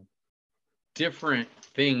done different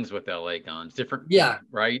things with LA Guns, yeah,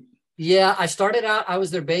 right? Yeah, I started out, I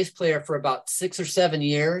was their bass player for about 6 or 7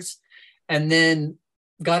 years, and then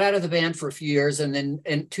got out of the band for a few years. And then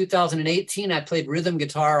in 2018, I played rhythm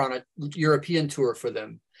guitar on a European tour for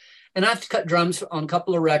them. And I've cut drums on a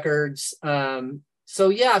couple of records. So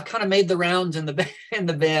yeah, I've kind of made the rounds in the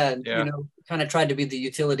band, yeah. Kind of tried to be the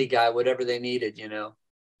utility guy, whatever they needed,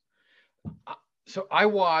 So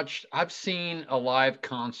I've seen a live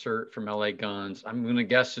concert from LA Guns. I'm going to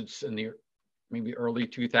guess it's in the maybe early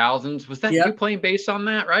 2000s. Was that you playing bass on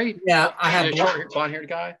that, right? Yeah, I had blonde-haired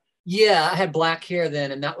guy. Yeah, I had black hair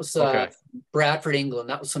then, and that was Bradford, England.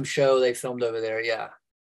 That was some show they filmed over there. Yeah.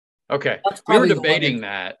 Okay. We were debating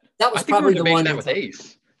that. That was probably the one that with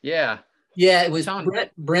Ace. Yeah. Yeah, it was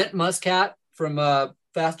Brent Muscat from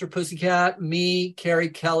Faster Pussycat, me, Carrie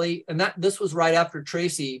Kelly, and this was right after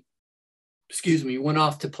Tracy, went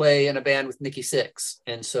off to play in a band with Nikki Sixx.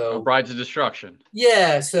 And so Brides of Destruction.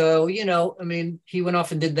 Yeah. So, he went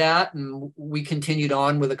off and did that, and we continued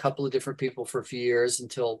on with a couple of different people for a few years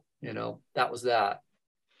until, that was that.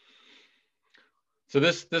 So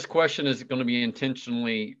this question is going to be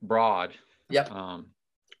intentionally broad. Yep.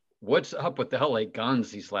 What's up with the LA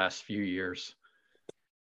Guns these last few years?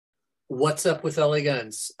 What's up with LA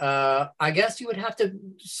Guns? I guess you would have to,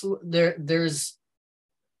 there's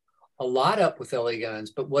a lot up with LA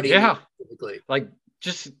Guns, but what do you mean specifically? Like,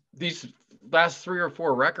 just these last 3 or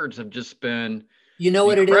 4 records have just been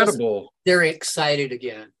what incredible. It is? They're excited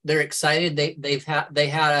again. They're excited. They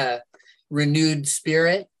had a renewed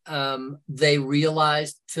spirit. They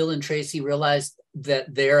realized, Phil and Tracy realized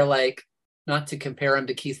that they're like, not to compare them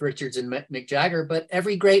to Keith Richards and Mick Jagger, but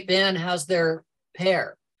every great band has their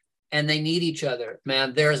pair, and they need each other.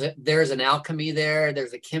 Man, there's an alchemy there.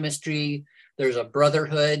 There's a chemistry. There's a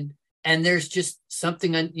brotherhood. And there's just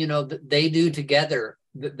something, that they do together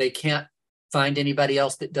that they can't find anybody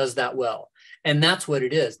else that does that well. And that's what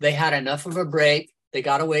it is. They had enough of a break. They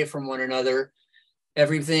got away from one another.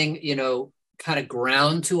 Everything, kind of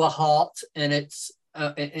ground to a halt, and it's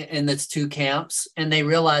two camps. And they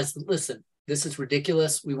realized, listen, this is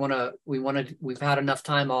ridiculous. We've had enough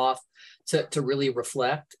time off to really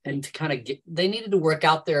reflect and to kind of they needed to work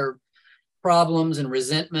out their problems and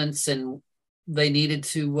resentments, and they needed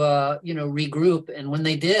to, regroup. And when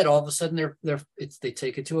they did, all of a sudden they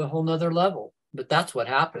take it to a whole nother level. But that's what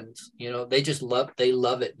happens. They just love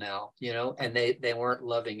it now, and they weren't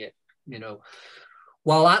loving it,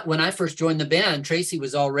 when I first joined the band, Tracy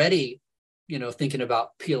was already, thinking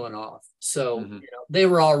about peeling off. So, they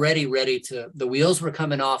were already ready the wheels were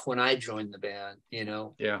coming off when I joined the band,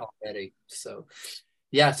 already. So,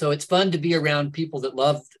 yeah. So it's fun to be around people that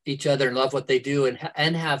love each other and love what they do,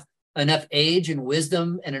 and have enough age and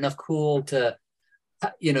wisdom and enough cool to,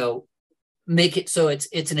 make it so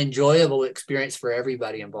it's an enjoyable experience for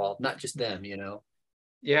everybody involved, not just them,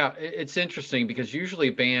 Yeah, it's interesting because usually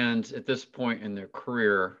bands at this point in their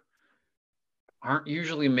career aren't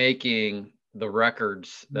usually making the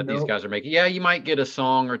records that these guys are making. Yeah, you might get a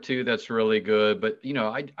song or two that's really good, but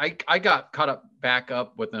I got caught up back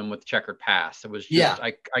up with them with Checkered Past. It was just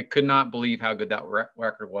I could not believe how good that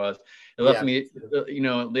record was. It left me,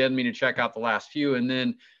 it led me to check out the last few, and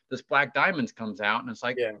then this Black Diamonds comes out, and it's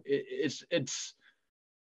like it's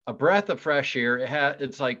a breath of fresh air.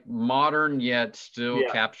 It's like modern yet still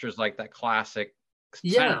captures like that classic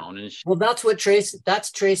sound. And well, that's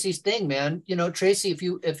Tracy's thing, man. Tracy,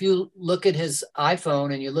 if you look at his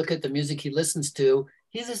iPhone and you look at the music he listens to,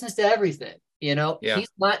 he listens to everything. He's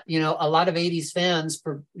not, a lot of 80s fans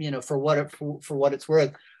for what it's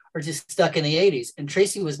worth are just stuck in the 80s. And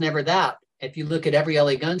Tracy was never that. If you look at every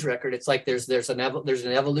LA Guns record, it's like there's an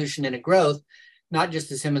evolution and a growth. not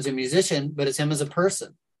just as him as a musician, but as him as a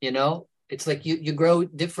person, you know? It's like you grow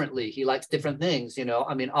differently. He likes different things, you know?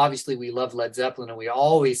 I mean, obviously we love Led Zeppelin and we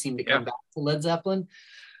always seem to come back to Led Zeppelin,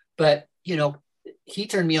 but, you know, he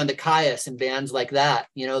turned me on to Caius and bands like that,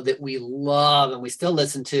 you know, that we love and we still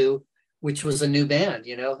listen to, which was a new band,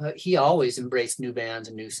 you know. He always embraced new bands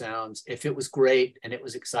and new sounds if it was great and it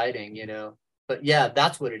was exciting, you know. But yeah,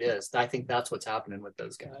 that's what it is. I think that's what's happening with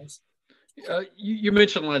those guys. You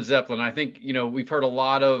mentioned Led Zeppelin. I think, you know, we've heard a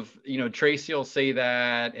lot of, you know, Tracy will say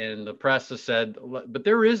that and the press has said, but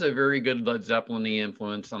there is a very good Led Zeppelin-y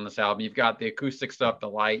influence on this album. You've got the acoustic stuff, the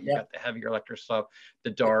light, you've got the heavier electric stuff, the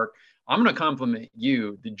dark. I'm going to compliment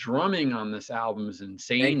you. The drumming on this album is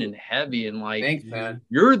insane and heavy, and like, thanks, man.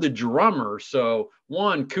 You're the drummer. So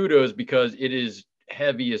one, kudos, because it is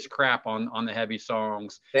heavy as crap on the heavy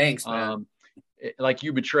songs. Thanks, man. Like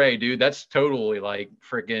You Betray, dude, that's totally like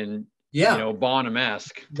freaking, you know,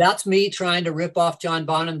 Bonham-esque. That's me trying to rip off John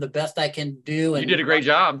Bonham the best I can do. And you did a great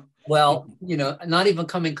job. Well, you know, not even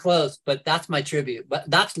coming close, but that's my tribute. But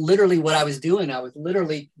that's literally what I was doing. I was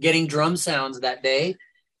literally getting drum sounds that day.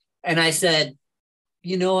 And I said,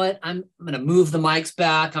 you know what? I'm going to move the mics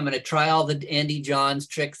back. I'm going to try all the Andy Johns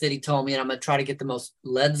tricks that he told me, and I'm going to try to get the most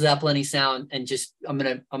Led Zeppelin-y sound, and just I'm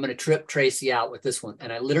going to trip Tracy out with this one.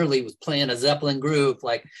 And I literally was playing a Zeppelin groove,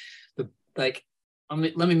 let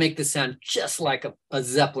me make this sound just like a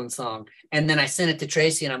Zeppelin song. And then I sent it to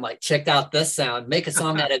Tracy, and I'm like, check out this sound, make a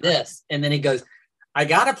song out of this. And then he goes, I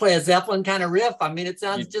got to play a Zeppelin kind of riff. I mean, it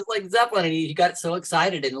sounds just like Zeppelin. And he got so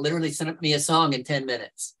excited and literally sent me a song in 10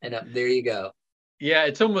 minutes. And there you go. Yeah,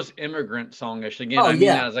 it's almost Immigrant songish. Again, I mean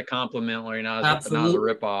that as a compliment, or not as a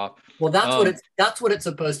ripoff. Well, that's what it's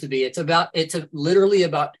supposed to be. It's literally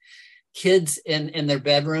about kids in their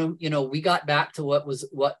bedroom. You know, we got back to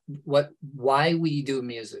why we do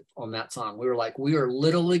music on that song. We were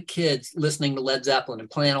literally kids listening to Led Zeppelin and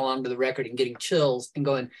playing along to the record and getting chills and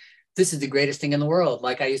going, this is the greatest thing in the world,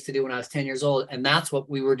 like I used to do when I was 10 years old. And that's what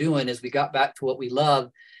we were doing, is we got back to what we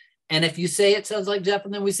love. And if you say it sounds like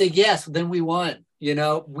Zeppelin, then we say, yes, then we won. You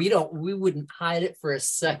know, we wouldn't hide it for a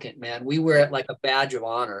second, man. We wear it like a badge of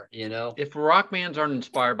honor, you know. If rock bands aren't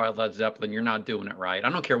inspired by Led Zeppelin, you're not doing it right. I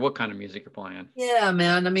don't care what kind of music you're playing. Yeah,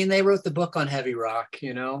 man. I mean, they wrote the book on heavy rock,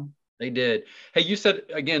 you know. They did. Hey, you said,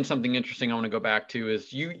 again, something interesting I want to go back to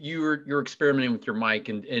is you're experimenting with your mic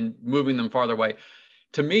and moving them farther away.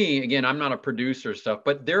 To me, again, I'm not a producer stuff,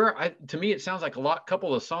 but to me, it sounds like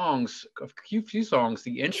couple of songs, a few songs,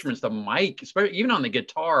 the instruments, the mic, especially even on the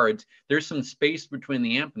guitar, there's some space between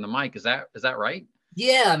the amp and the mic. Is that right?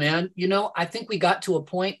 Yeah, man. You know, I think we got to a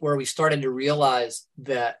point where we started to realize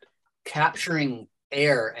that capturing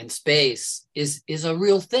air and space is a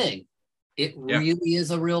real thing. It really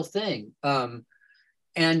is a real thing.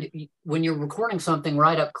 And when you're recording something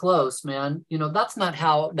right up close, man, you know, that's not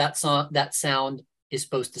how that sound is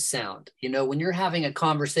supposed to sound. You know, when you're having a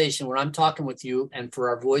conversation where I'm talking with you, and for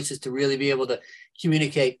our voices to really be able to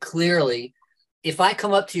communicate clearly, if I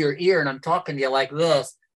come up to your ear and I'm talking to you like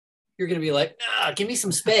this, you're going to be like, give me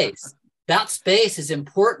some space. That space is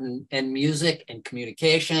important in music and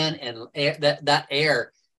communication and that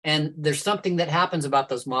air. And there's something that happens about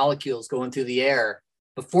those molecules going through the air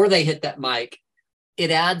before they hit that mic. It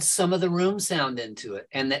adds some of the room sound into it,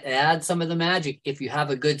 and that adds some of the magic. If you have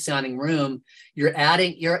a good sounding room,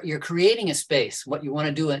 you're creating a space. What you want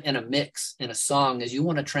to do in a mix, in a song, is you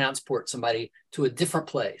want to transport somebody to a different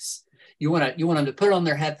place. You want them to put on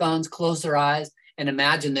their headphones, close their eyes, and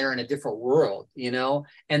imagine they're in a different world, you know?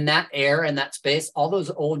 And that air and that space, all those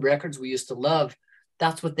old records we used to love,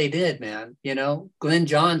 that's what they did, man. You know, Glenn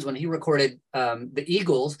Johns, when he recorded the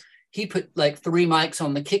Eagles, he put like 3 mics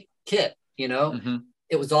on the kit. You know,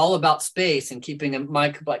 It was all about space and keeping a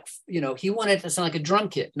mic, like, you know, he wanted it to sound like a drum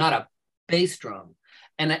kit, not a bass drum.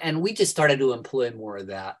 And we just started to employ more of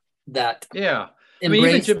that. Yeah. I mean,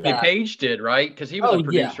 even Jimmy Page did, right? Because he was a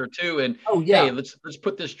producer too. And hey, let's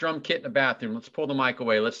put this drum kit in the bathroom. Let's pull the mic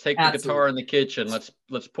away. Let's take the guitar in the kitchen. Let's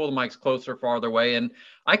pull the mics closer, farther away. And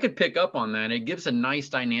I could pick up on that. It gives a nice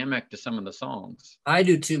dynamic to some of the songs. I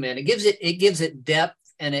do too, man. It gives it depth.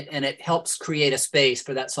 And it helps create a space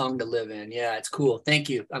for that song to live in. Yeah, it's cool. Thank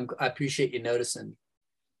you. I appreciate you noticing.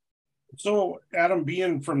 So, Adam,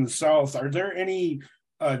 being from the South, are there any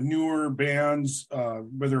newer bands,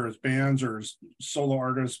 whether it's bands or solo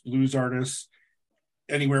artists, blues artists,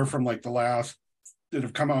 anywhere from like that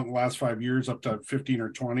have come out in the last 5 years up to 15 or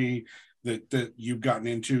 20 that you've gotten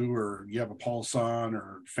into, or you have a pulse on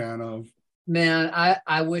or fan of? Man,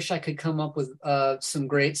 I wish I could come up with some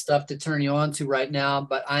great stuff to turn you on to right now,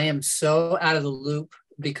 but I am so out of the loop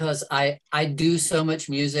because I do so much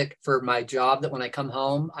music for my job that when I come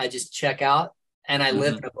home, I just check out and I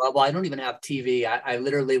live in a bubble. I don't even have TV. I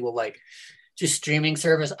literally will like just streaming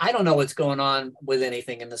service. I don't know what's going on with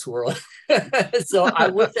anything in this world. So I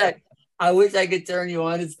wish I could turn you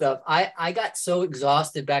on and stuff. I got so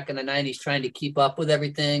exhausted back in the 90s trying to keep up with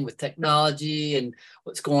everything, with technology and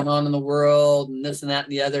what's going on in the world and this and that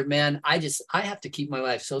and the other. Man, I have to keep my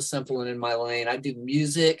life so simple and in my lane. I do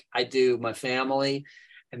music, I do my family,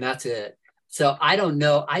 and that's it. So I don't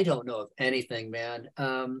know of anything, man.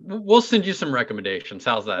 We'll send you some recommendations.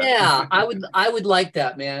 How's that? Yeah, I would like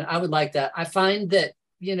that, man. I would like that. I find that,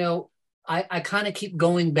 you know, I kind of keep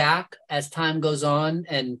going back as time goes on,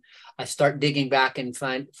 and I start digging back and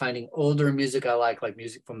finding older music I like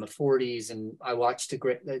music from the 40s. And I watched a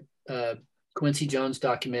great Quincy Jones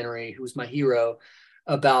documentary, who was my hero,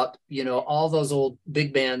 about, you know, all those old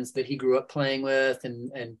big bands that he grew up playing with.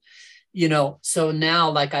 And you know, so now,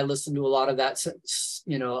 like, I listen to a lot of that,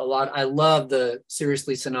 you know, I love the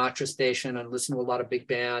Seriously Sinatra station. I listen to a lot of big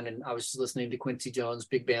band, and I was just listening to Quincy Jones,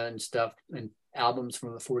 big band stuff and albums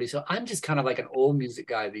from the 40s. So I'm just kind of like an old music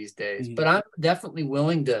guy these days, but I'm definitely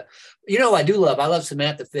willing to, you know, I love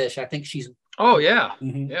Samantha Fish. I think she's, oh yeah.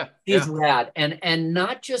 Yeah. She's rad. And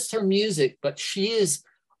not just her music, but she is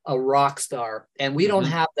a rock star. And we don't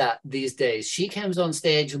have that these days. She comes on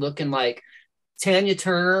stage looking like Tanya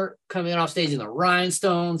Turner coming off stage in the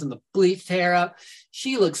rhinestones and the bleached hair up.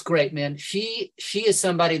 She looks great, man. She is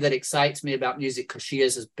somebody that excites me about music, because she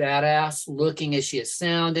is as badass looking as she is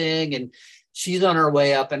sounding, and she's on her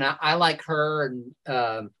way up. And I like her,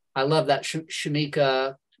 and I love that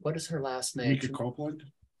Shamika. What is her last name? Shamika Copeland.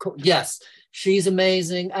 Yes, she's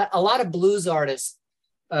amazing. A lot of blues artists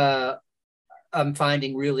I'm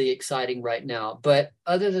finding really exciting right now. But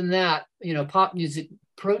other than that, you know, pop music,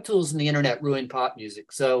 Pro Tools and the internet ruined pop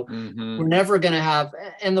music. So we're never going to have,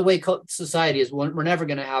 and the way society is, we're never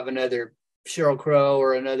going to have another Sheryl Crow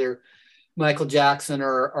or another Michael Jackson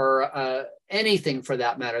or anything for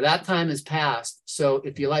that matter. That time has passed. So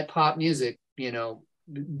if you like pop music, you know,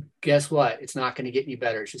 guess what? It's not going to get any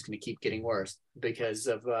better. It's just going to keep getting worse because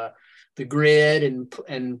of the grid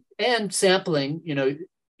and sampling. You know,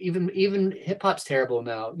 even hip hop's terrible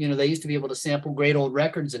now. You know, they used to be able to sample great old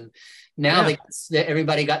records, and now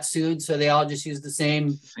everybody got sued, so they all just use the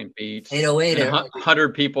same beats. 808. And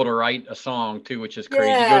 100 people to write a song too, which is crazy.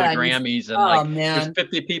 You go to Grammys and there's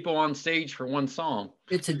 50 people on stage for one song.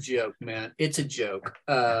 It's a joke, man. It's a joke.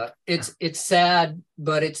 It's sad,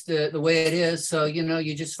 but it's the way it is. So, you know,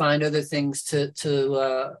 you just find other things to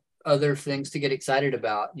get excited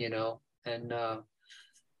about, you know, and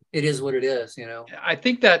it is what it is, you know. I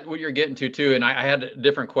think that what you're getting to too, and I had a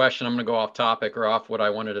different question. I'm going to go off topic or off what I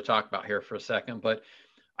wanted to talk about here for a second, but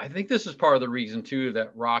I think this is part of the reason too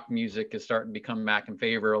that rock music is starting to become back in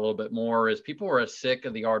favor a little bit more, is people are sick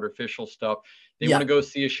of the artificial stuff. They want to go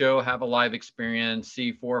see a show, have a live experience,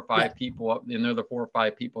 see 4 or 5 people up, and they're the 4 or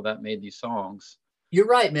 5 people that made these songs. You're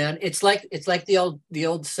right, man. It's like the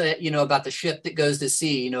old say, you know, about the ship that goes to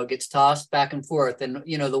sea, you know, gets tossed back and forth. And,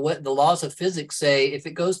 you know, the laws of physics say if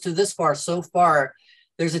it goes to this far, so far,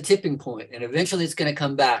 there's a tipping point, and eventually it's going to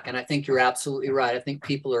come back. And I think you're absolutely right. I think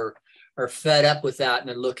people are fed up with that, and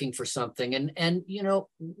they're looking for something. And, you know,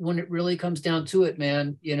 when it really comes down to it,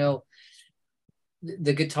 man, you know,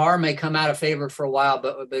 the guitar may come out of favor for a while,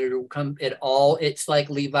 but it'll come it's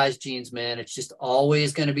like Levi's jeans, man. It's just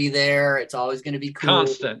always going to be there. It's always going to be cool.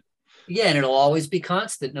 Constant. Yeah. And it'll always be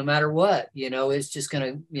constant no matter what, you know. It's just going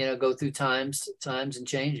to, you know, go through times and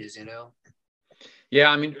changes, you know.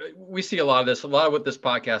 Yeah. I mean, we see a lot of this. A lot of what this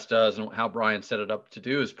podcast does and how Brian set it up to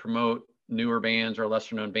do is promote newer bands or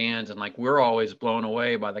lesser known bands. And like, we're always blown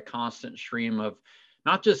away by the constant stream of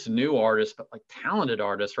not just new artists, but like talented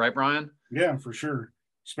artists, right, Brian? Yeah, for sure.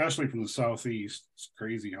 Especially from the Southeast. It's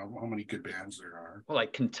crazy how many good bands there are. Well,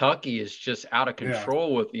 like Kentucky is just out of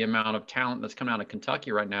control with the amount of talent that's coming out of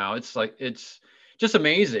Kentucky right now. It's like, it's just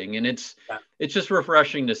amazing. And it's just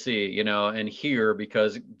refreshing to see, you know, and hear,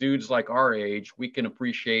 because dudes like our age, we can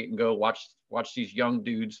appreciate and go watch these young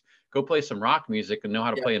dudes go play some rock music and know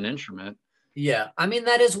how to play an instrument. Yeah. I mean,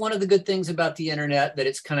 that is one of the good things about the internet, that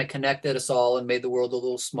it's kind of connected us all and made the world a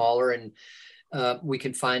little smaller, and we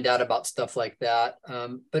can find out about stuff like that.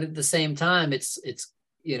 But at the same time, it's,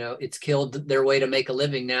 you know, it's killed their way to make a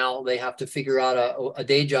living. Now they have to figure out a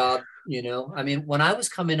day job, you know. I mean, when I was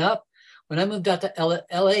coming up, when I moved out to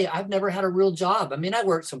LA, I've never had a real job. I mean, I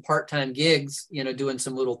worked some part-time gigs, you know, doing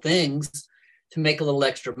some little things to make a little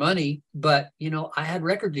extra money. But, you know, I had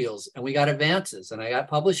record deals, and we got advances, and I got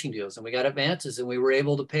publishing deals, and we got advances, and we were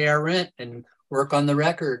able to pay our rent and work on the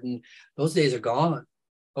record. And those days are gone,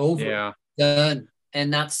 over, done.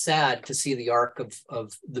 And that's sad to see the arc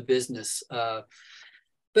of the business.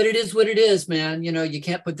 But it is what it is, man. You know, you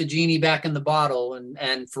can't put the genie back in the bottle,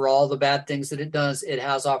 and for all the bad things that it does, it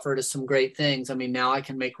has offered us some great things. I mean, now I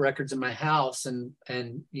can make records in my house, and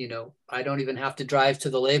you know, I don't even have to drive to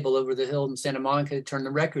the label over the hill in Santa Monica to turn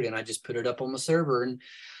the record in. I just put it up on the server, and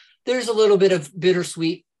there's a little bit of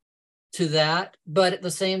bittersweet to that, but at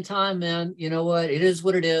the same time, man, you know what? It is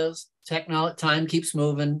what it is. Time keeps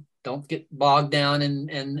moving. Don't get bogged down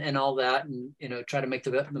and all that, and you know, try to make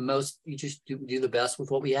the most. You just do the best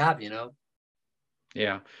with what we have, you know.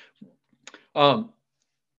 Yeah. I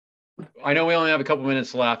know we only have a couple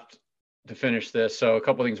minutes left to finish this, so a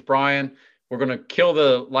couple things, Brian. We're gonna kill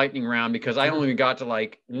the lightning round because I only got to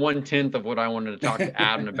like 1/10 of what I wanted to talk to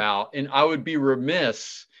Adam about, and I would be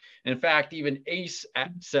remiss. In fact, even Ace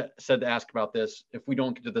said to ask about this if we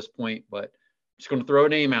don't get to this point, but I'm just going to throw a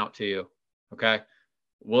name out to you, okay?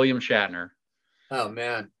 William Shatner. Oh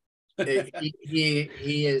man, he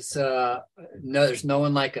is no. There's no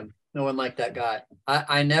one like him. No one like that guy.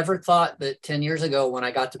 I never thought that 10 years ago when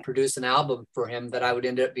I got to produce an album for him that I would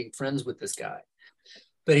end up being friends with this guy.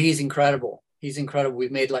 But he's incredible. He's incredible.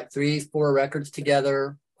 We've made like 3-4 records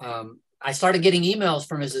together. I started getting emails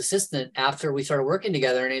from his assistant after we started working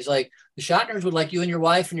together, and he's like, "The Shatners would like you and your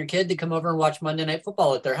wife and your kid to come over and watch Monday Night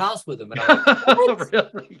Football at their house with them." And I'm like,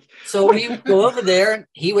 really? So we would go over there, and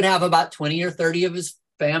he would have about 20 or 30 of his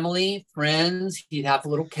family, friends. He'd have a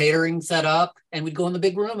little catering set up, and we'd go in the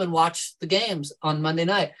big room and watch the games on Monday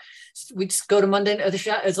night. We'd just go to Monday.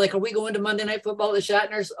 It's like, "Are we going to Monday Night Football at the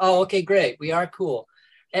Shatners?" "Oh, okay, great. We are cool."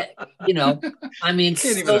 You know, I mean,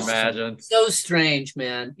 can't even imagine. So strange,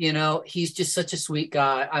 man. You know, he's just such a sweet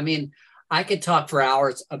guy. I mean, I could talk for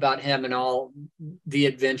hours about him and all the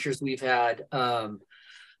adventures we've had.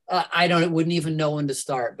 Wouldn't even know when to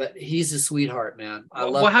start, but he's a sweetheart, man.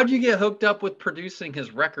 Well, how'd you get hooked up with producing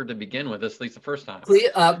his record to begin with, at least the first time?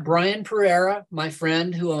 Brian Pereira, my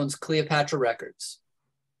friend who owns Cleopatra Records.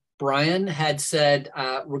 Brian had said,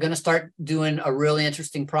 we're going to start doing a really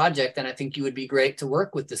interesting project, and I think you would be great to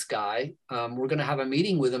work with this guy. We're going to have a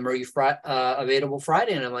meeting with him. Are you available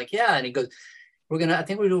Friday? And I'm like, yeah. And he goes, I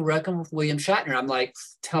think we're going to reckon with William Shatner. I'm like,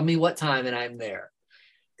 tell me what time, and I'm there.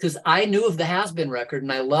 Because I knew of the Has Been record,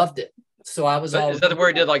 and I loved it. So I was Is that where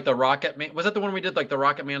he did like the Rocket Man? Was that the one we did like the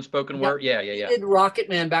Rocket Man spoken word? Yeah. He did Rocket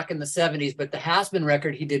Man back in the 70s, but the Has Been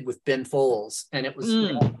record he did with Ben Folds, and it was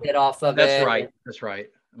hit off of That's it. That's right.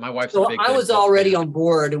 My wife's so a big I was already on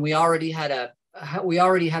board, and we already had a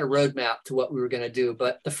roadmap to what we were going to do.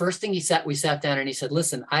 But the first thing we sat down and he said,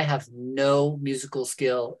 "Listen, I have no musical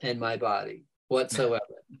skill in my body whatsoever.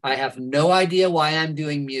 I have no idea why I'm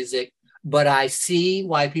doing music, but I see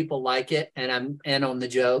why people like it, and I'm in on the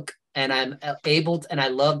joke, and I'm able to, and I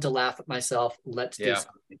love to laugh at myself. Let's do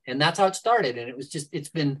something." And that's how it started. And it's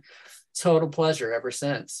been total pleasure ever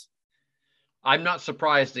since. I'm not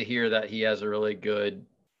surprised to hear that he has a really good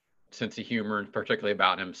sense of humor, and particularly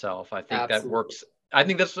about himself. I think that works. I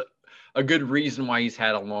think that's a good reason why he's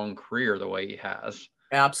had a long career the way he has.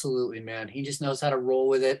 Absolutely, man. He just knows how to roll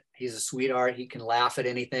with it. He's a sweetheart. He can laugh at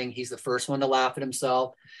anything. He's the first one to laugh at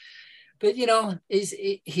himself. But you know,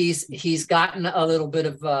 he's gotten a little bit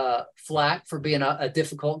of flack for being a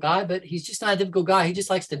difficult guy, but he's just not a difficult guy. He just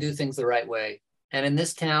likes to do things the right way. And in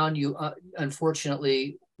this town, you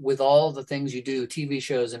unfortunately, with all the things you do, TV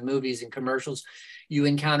shows and movies and commercials, you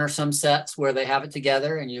encounter some sets where they have it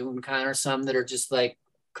together, and you encounter some that are just like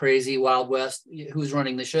crazy Wild West, who's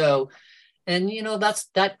running the show. And, you know,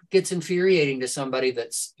 that gets infuriating to somebody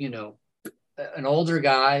that's, you know, an older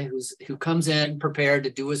guy who comes in prepared to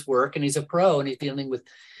do his work, and he's a pro, and he's dealing with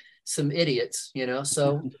some idiots, you know?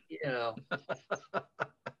 So, you know,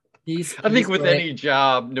 I think with any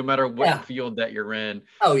job, no matter what field that you're in.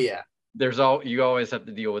 Oh yeah. You always have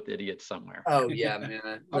to deal with idiots somewhere. Oh yeah,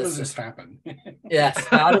 man. How does this happen? Yes,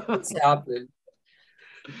 how does this happen?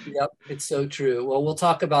 Yep, it's so true. Well,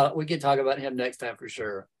 we can talk about him next time for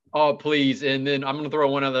sure. Oh, please. And then I'm going to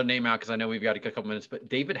throw one other name out because I know we've got a couple minutes, but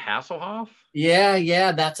David Hasselhoff.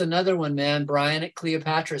 Yeah. That's another one, man. Brian at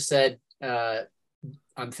Cleopatra said,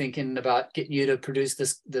 I'm thinking about getting you to produce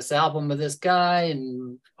this album with this guy.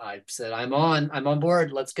 And I said, I'm on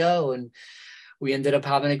board. Let's go. And we ended up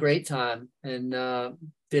having a great time, and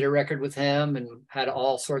did a record with him, and had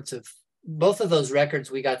all sorts of, both of those records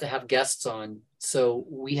we got to have guests on. So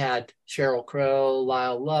we had Sheryl Crow,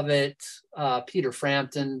 Lyle Lovett, Peter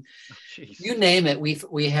Frampton, you name it.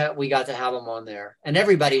 We got to have them on there, and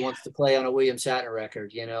everybody wants to play on a William Shatner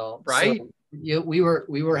record, you know, right? So, we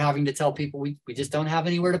were having to tell people we just don't have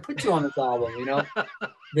anywhere to put you on this album, you know.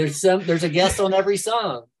 There's a guest on every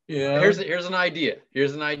song, Yeah. Here's an idea.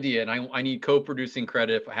 And I need co-producing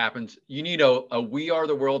credit if it happens. You need a We Are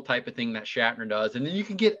the World type of thing that Shatner does, and then you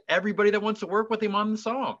can get everybody that wants to work with him on the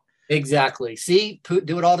song. Exactly. See,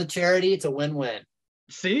 do it all to charity. It's a win-win.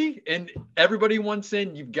 See, and everybody wants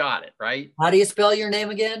in. You've got it, right? How do you spell your name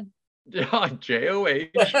again? Johant.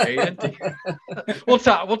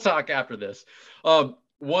 We'll talk after this.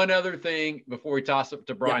 One other thing before we toss it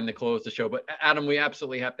to Brian to close the show, but Adam, we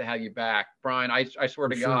absolutely have to have you back. Brian, I swear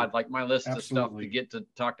to God, like my list of stuff to get to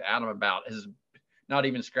talk to Adam about has not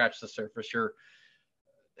even scratched the surface. Sure.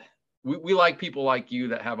 We like people like you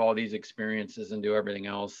that have all these experiences and do everything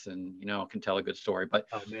else and, can tell a good story. But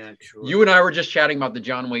you and I were just chatting about the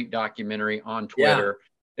John Waite documentary on Twitter.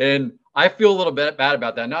 Yeah. And I feel a little bit bad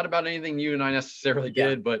about that. Not about anything you and I necessarily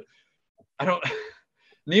did, but I don't –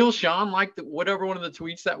 Neil Sean liked whatever one of the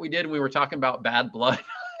tweets that we did, and we were talking about Bad Blood,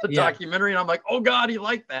 the documentary, and I'm like, oh God, he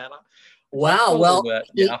liked that. Wow.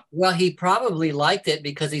 Well, he probably liked it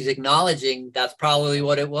because he's acknowledging that's probably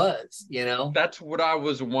what it was, That's what I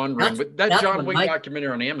was wondering. But that John Wick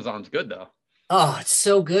documentary on Amazon's good, though. Oh, it's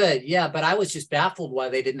so good. Yeah, but I was just baffled why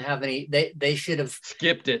they didn't have any. They should have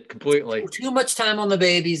skipped it completely. Too much time on the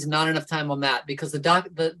babies, not enough time on that, because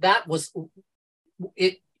that was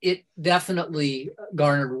it. It definitely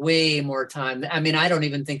garnered way more time. I mean, I don't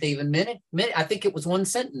even think they even meant it. I think it was one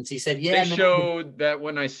sentence. He said, "Yeah." They showed that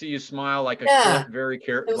when I see you smile, like a clip, very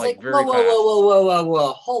careful, like very fast.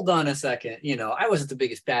 Whoa! Hold on a second. I wasn't the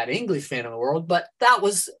biggest bad English fan in the world, but that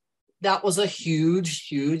was a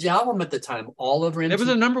huge album at the time, all over. It was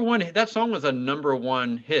a number one. That song was a number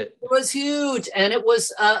one hit. It was huge, and it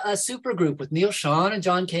was a super group with Neil Sean and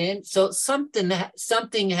John Cain. So something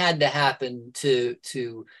had to happen to.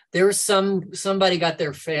 There was somebody got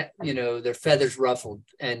their their feathers ruffled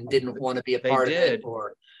and didn't want to be a part of it.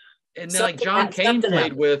 And then like John Cain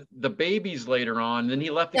played with the Babies later on, then he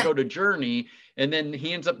left to go to Journey, and then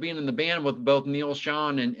he ends up being in the band with both Neil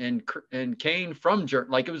Sean and Cain from Journey.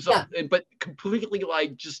 Like it was, but completely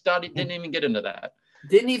like just didn't even get into that.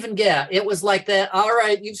 Didn't even get. It was like that. All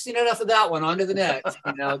right, you've seen enough of that one. On to the next.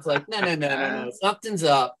 It's like no. Something's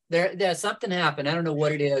up. There's something happened. I don't know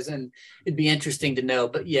what it is, and it'd be interesting to know.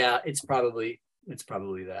 But yeah, it's probably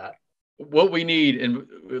that. What we need, and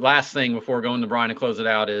last thing before going to Brian to close it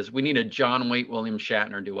out, is we need a John Waite, William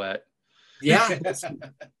Shatner duet. Yeah.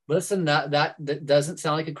 Listen, that doesn't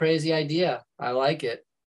sound like a crazy idea. I like it.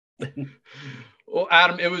 Well,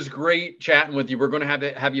 Adam, it was great chatting with you. We're going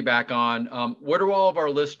to have you back on. Where do all of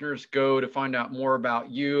our listeners go to find out more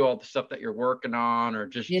about you, all the stuff that you're working on, or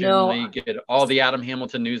just generally get all the Adam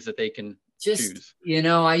Hamilton news that they can choose?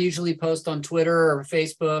 I usually post on Twitter or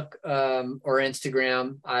Facebook or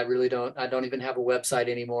Instagram. I don't even have a website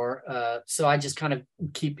anymore. So I just kind of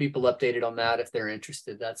keep people updated on that if they're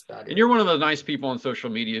interested. That's about it. And you're one of the nice people on social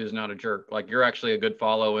media who's not a jerk. Like you're actually a good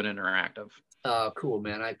follow and interactive. Cool,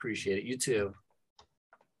 man. I appreciate it. You too.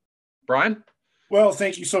 Brian? Well,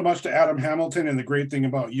 thank you so much to Adam Hamilton. And the great thing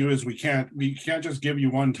about you is we can't just give you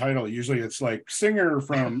one title. Usually it's like singer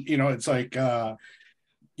from, it's like,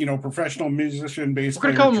 professional musician, bass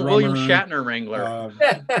player, we're going to call him William Shatner Wrangler.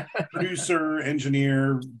 Producer,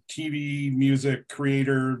 engineer, TV, music,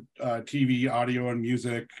 creator, TV, audio, and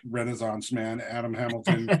music, Renaissance man, Adam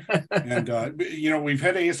Hamilton. And, we've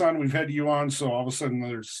had Ace on, we've had you on. So all of a sudden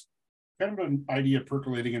there's kind of an idea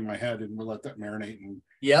percolating in my head, and we'll let that marinate, and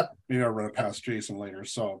maybe I'll run it past Jason later.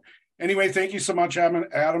 So anyway, thank you so much,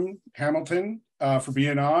 Adam Hamilton, for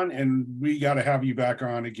being on, and we got to have you back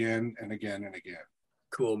on again and again and again.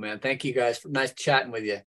 Cool, man. Thank you guys. Nice chatting with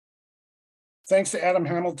you. Thanks to Adam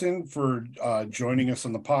Hamilton for joining us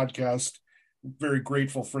on the podcast. Very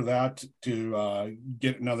grateful for that, to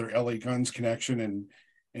get another LA Guns connection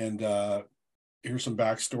and hear some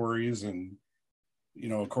backstories. And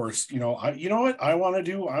of course, I want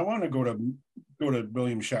to go to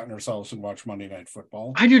William Shatner's house and watch Monday Night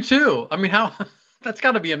Football. I do too. I mean, that's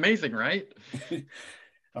got to be amazing, right?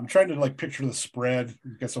 I'm trying to picture the spread.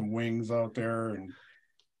 Get some wings out there and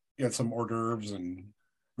get some hors d'oeuvres and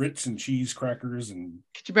grits and cheese crackers. And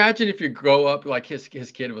could you imagine if you grow up like his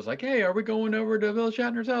kid was like, "Hey, are we going over to Bill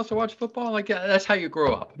Shatner's house to watch football?" Like that's how you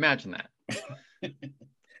grow up. Imagine that.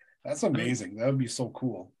 That's amazing. That would be so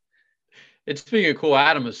cool. It's being cool.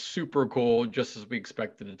 Adam is super cool, just as we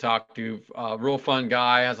expected to talk to. Real fun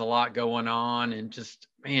guy, has a lot going on, and just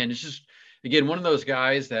it's just again one of those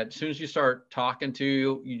guys that as soon as you start talking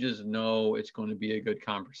to, you just know it's going to be a good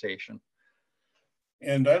conversation.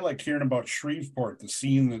 And I liked hearing about Shreveport, the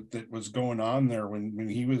scene that was going on there when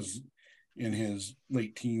he was in his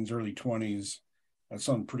late teens, early 20s. That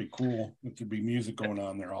sounded pretty cool. That there'd be music going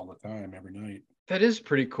on there all the time, every night. That is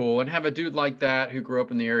pretty cool. And have a dude like that who grew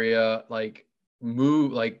up in the area, like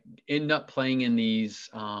end up playing in these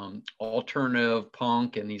alternative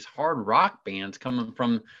punk and these hard rock bands coming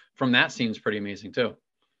from that scene's pretty amazing too.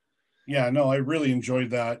 Yeah, no, I really enjoyed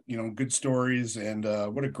that. Good stories, and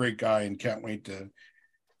what a great guy, and can't wait to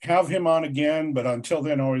have him on again. But until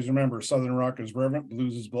then, always remember, Southern rock is reverent,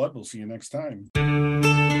 blues is blood. We'll see you next time.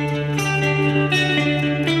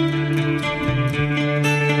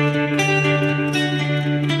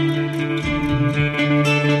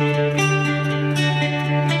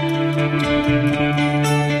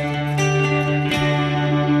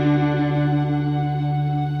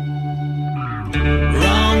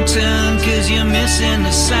 You're missing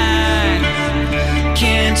the sign.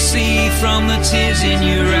 Can't see from the tears in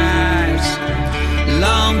your eyes.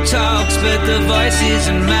 Long talks, but the voice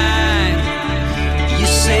isn't mine. You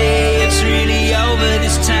say it's really over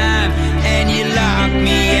this time, and you lock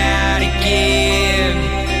me out again.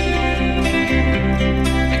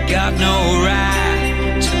 I got no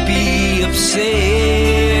right to be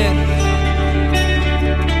upset.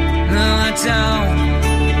 No, I don't.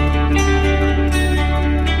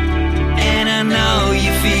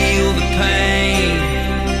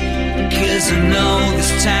 I know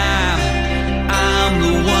this time I'm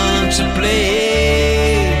the one to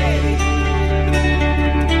blame.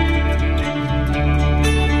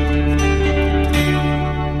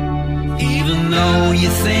 Even though you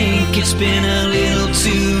think it's been a little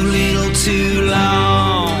too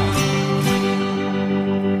long,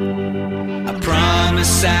 I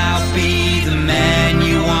promise I'll be the man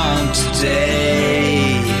you want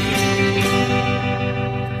today.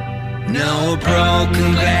 No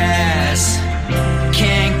broken glass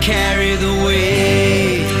can't carry the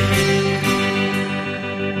weight,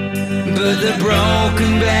 but the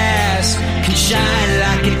broken glass can shine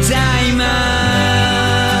like a diamond.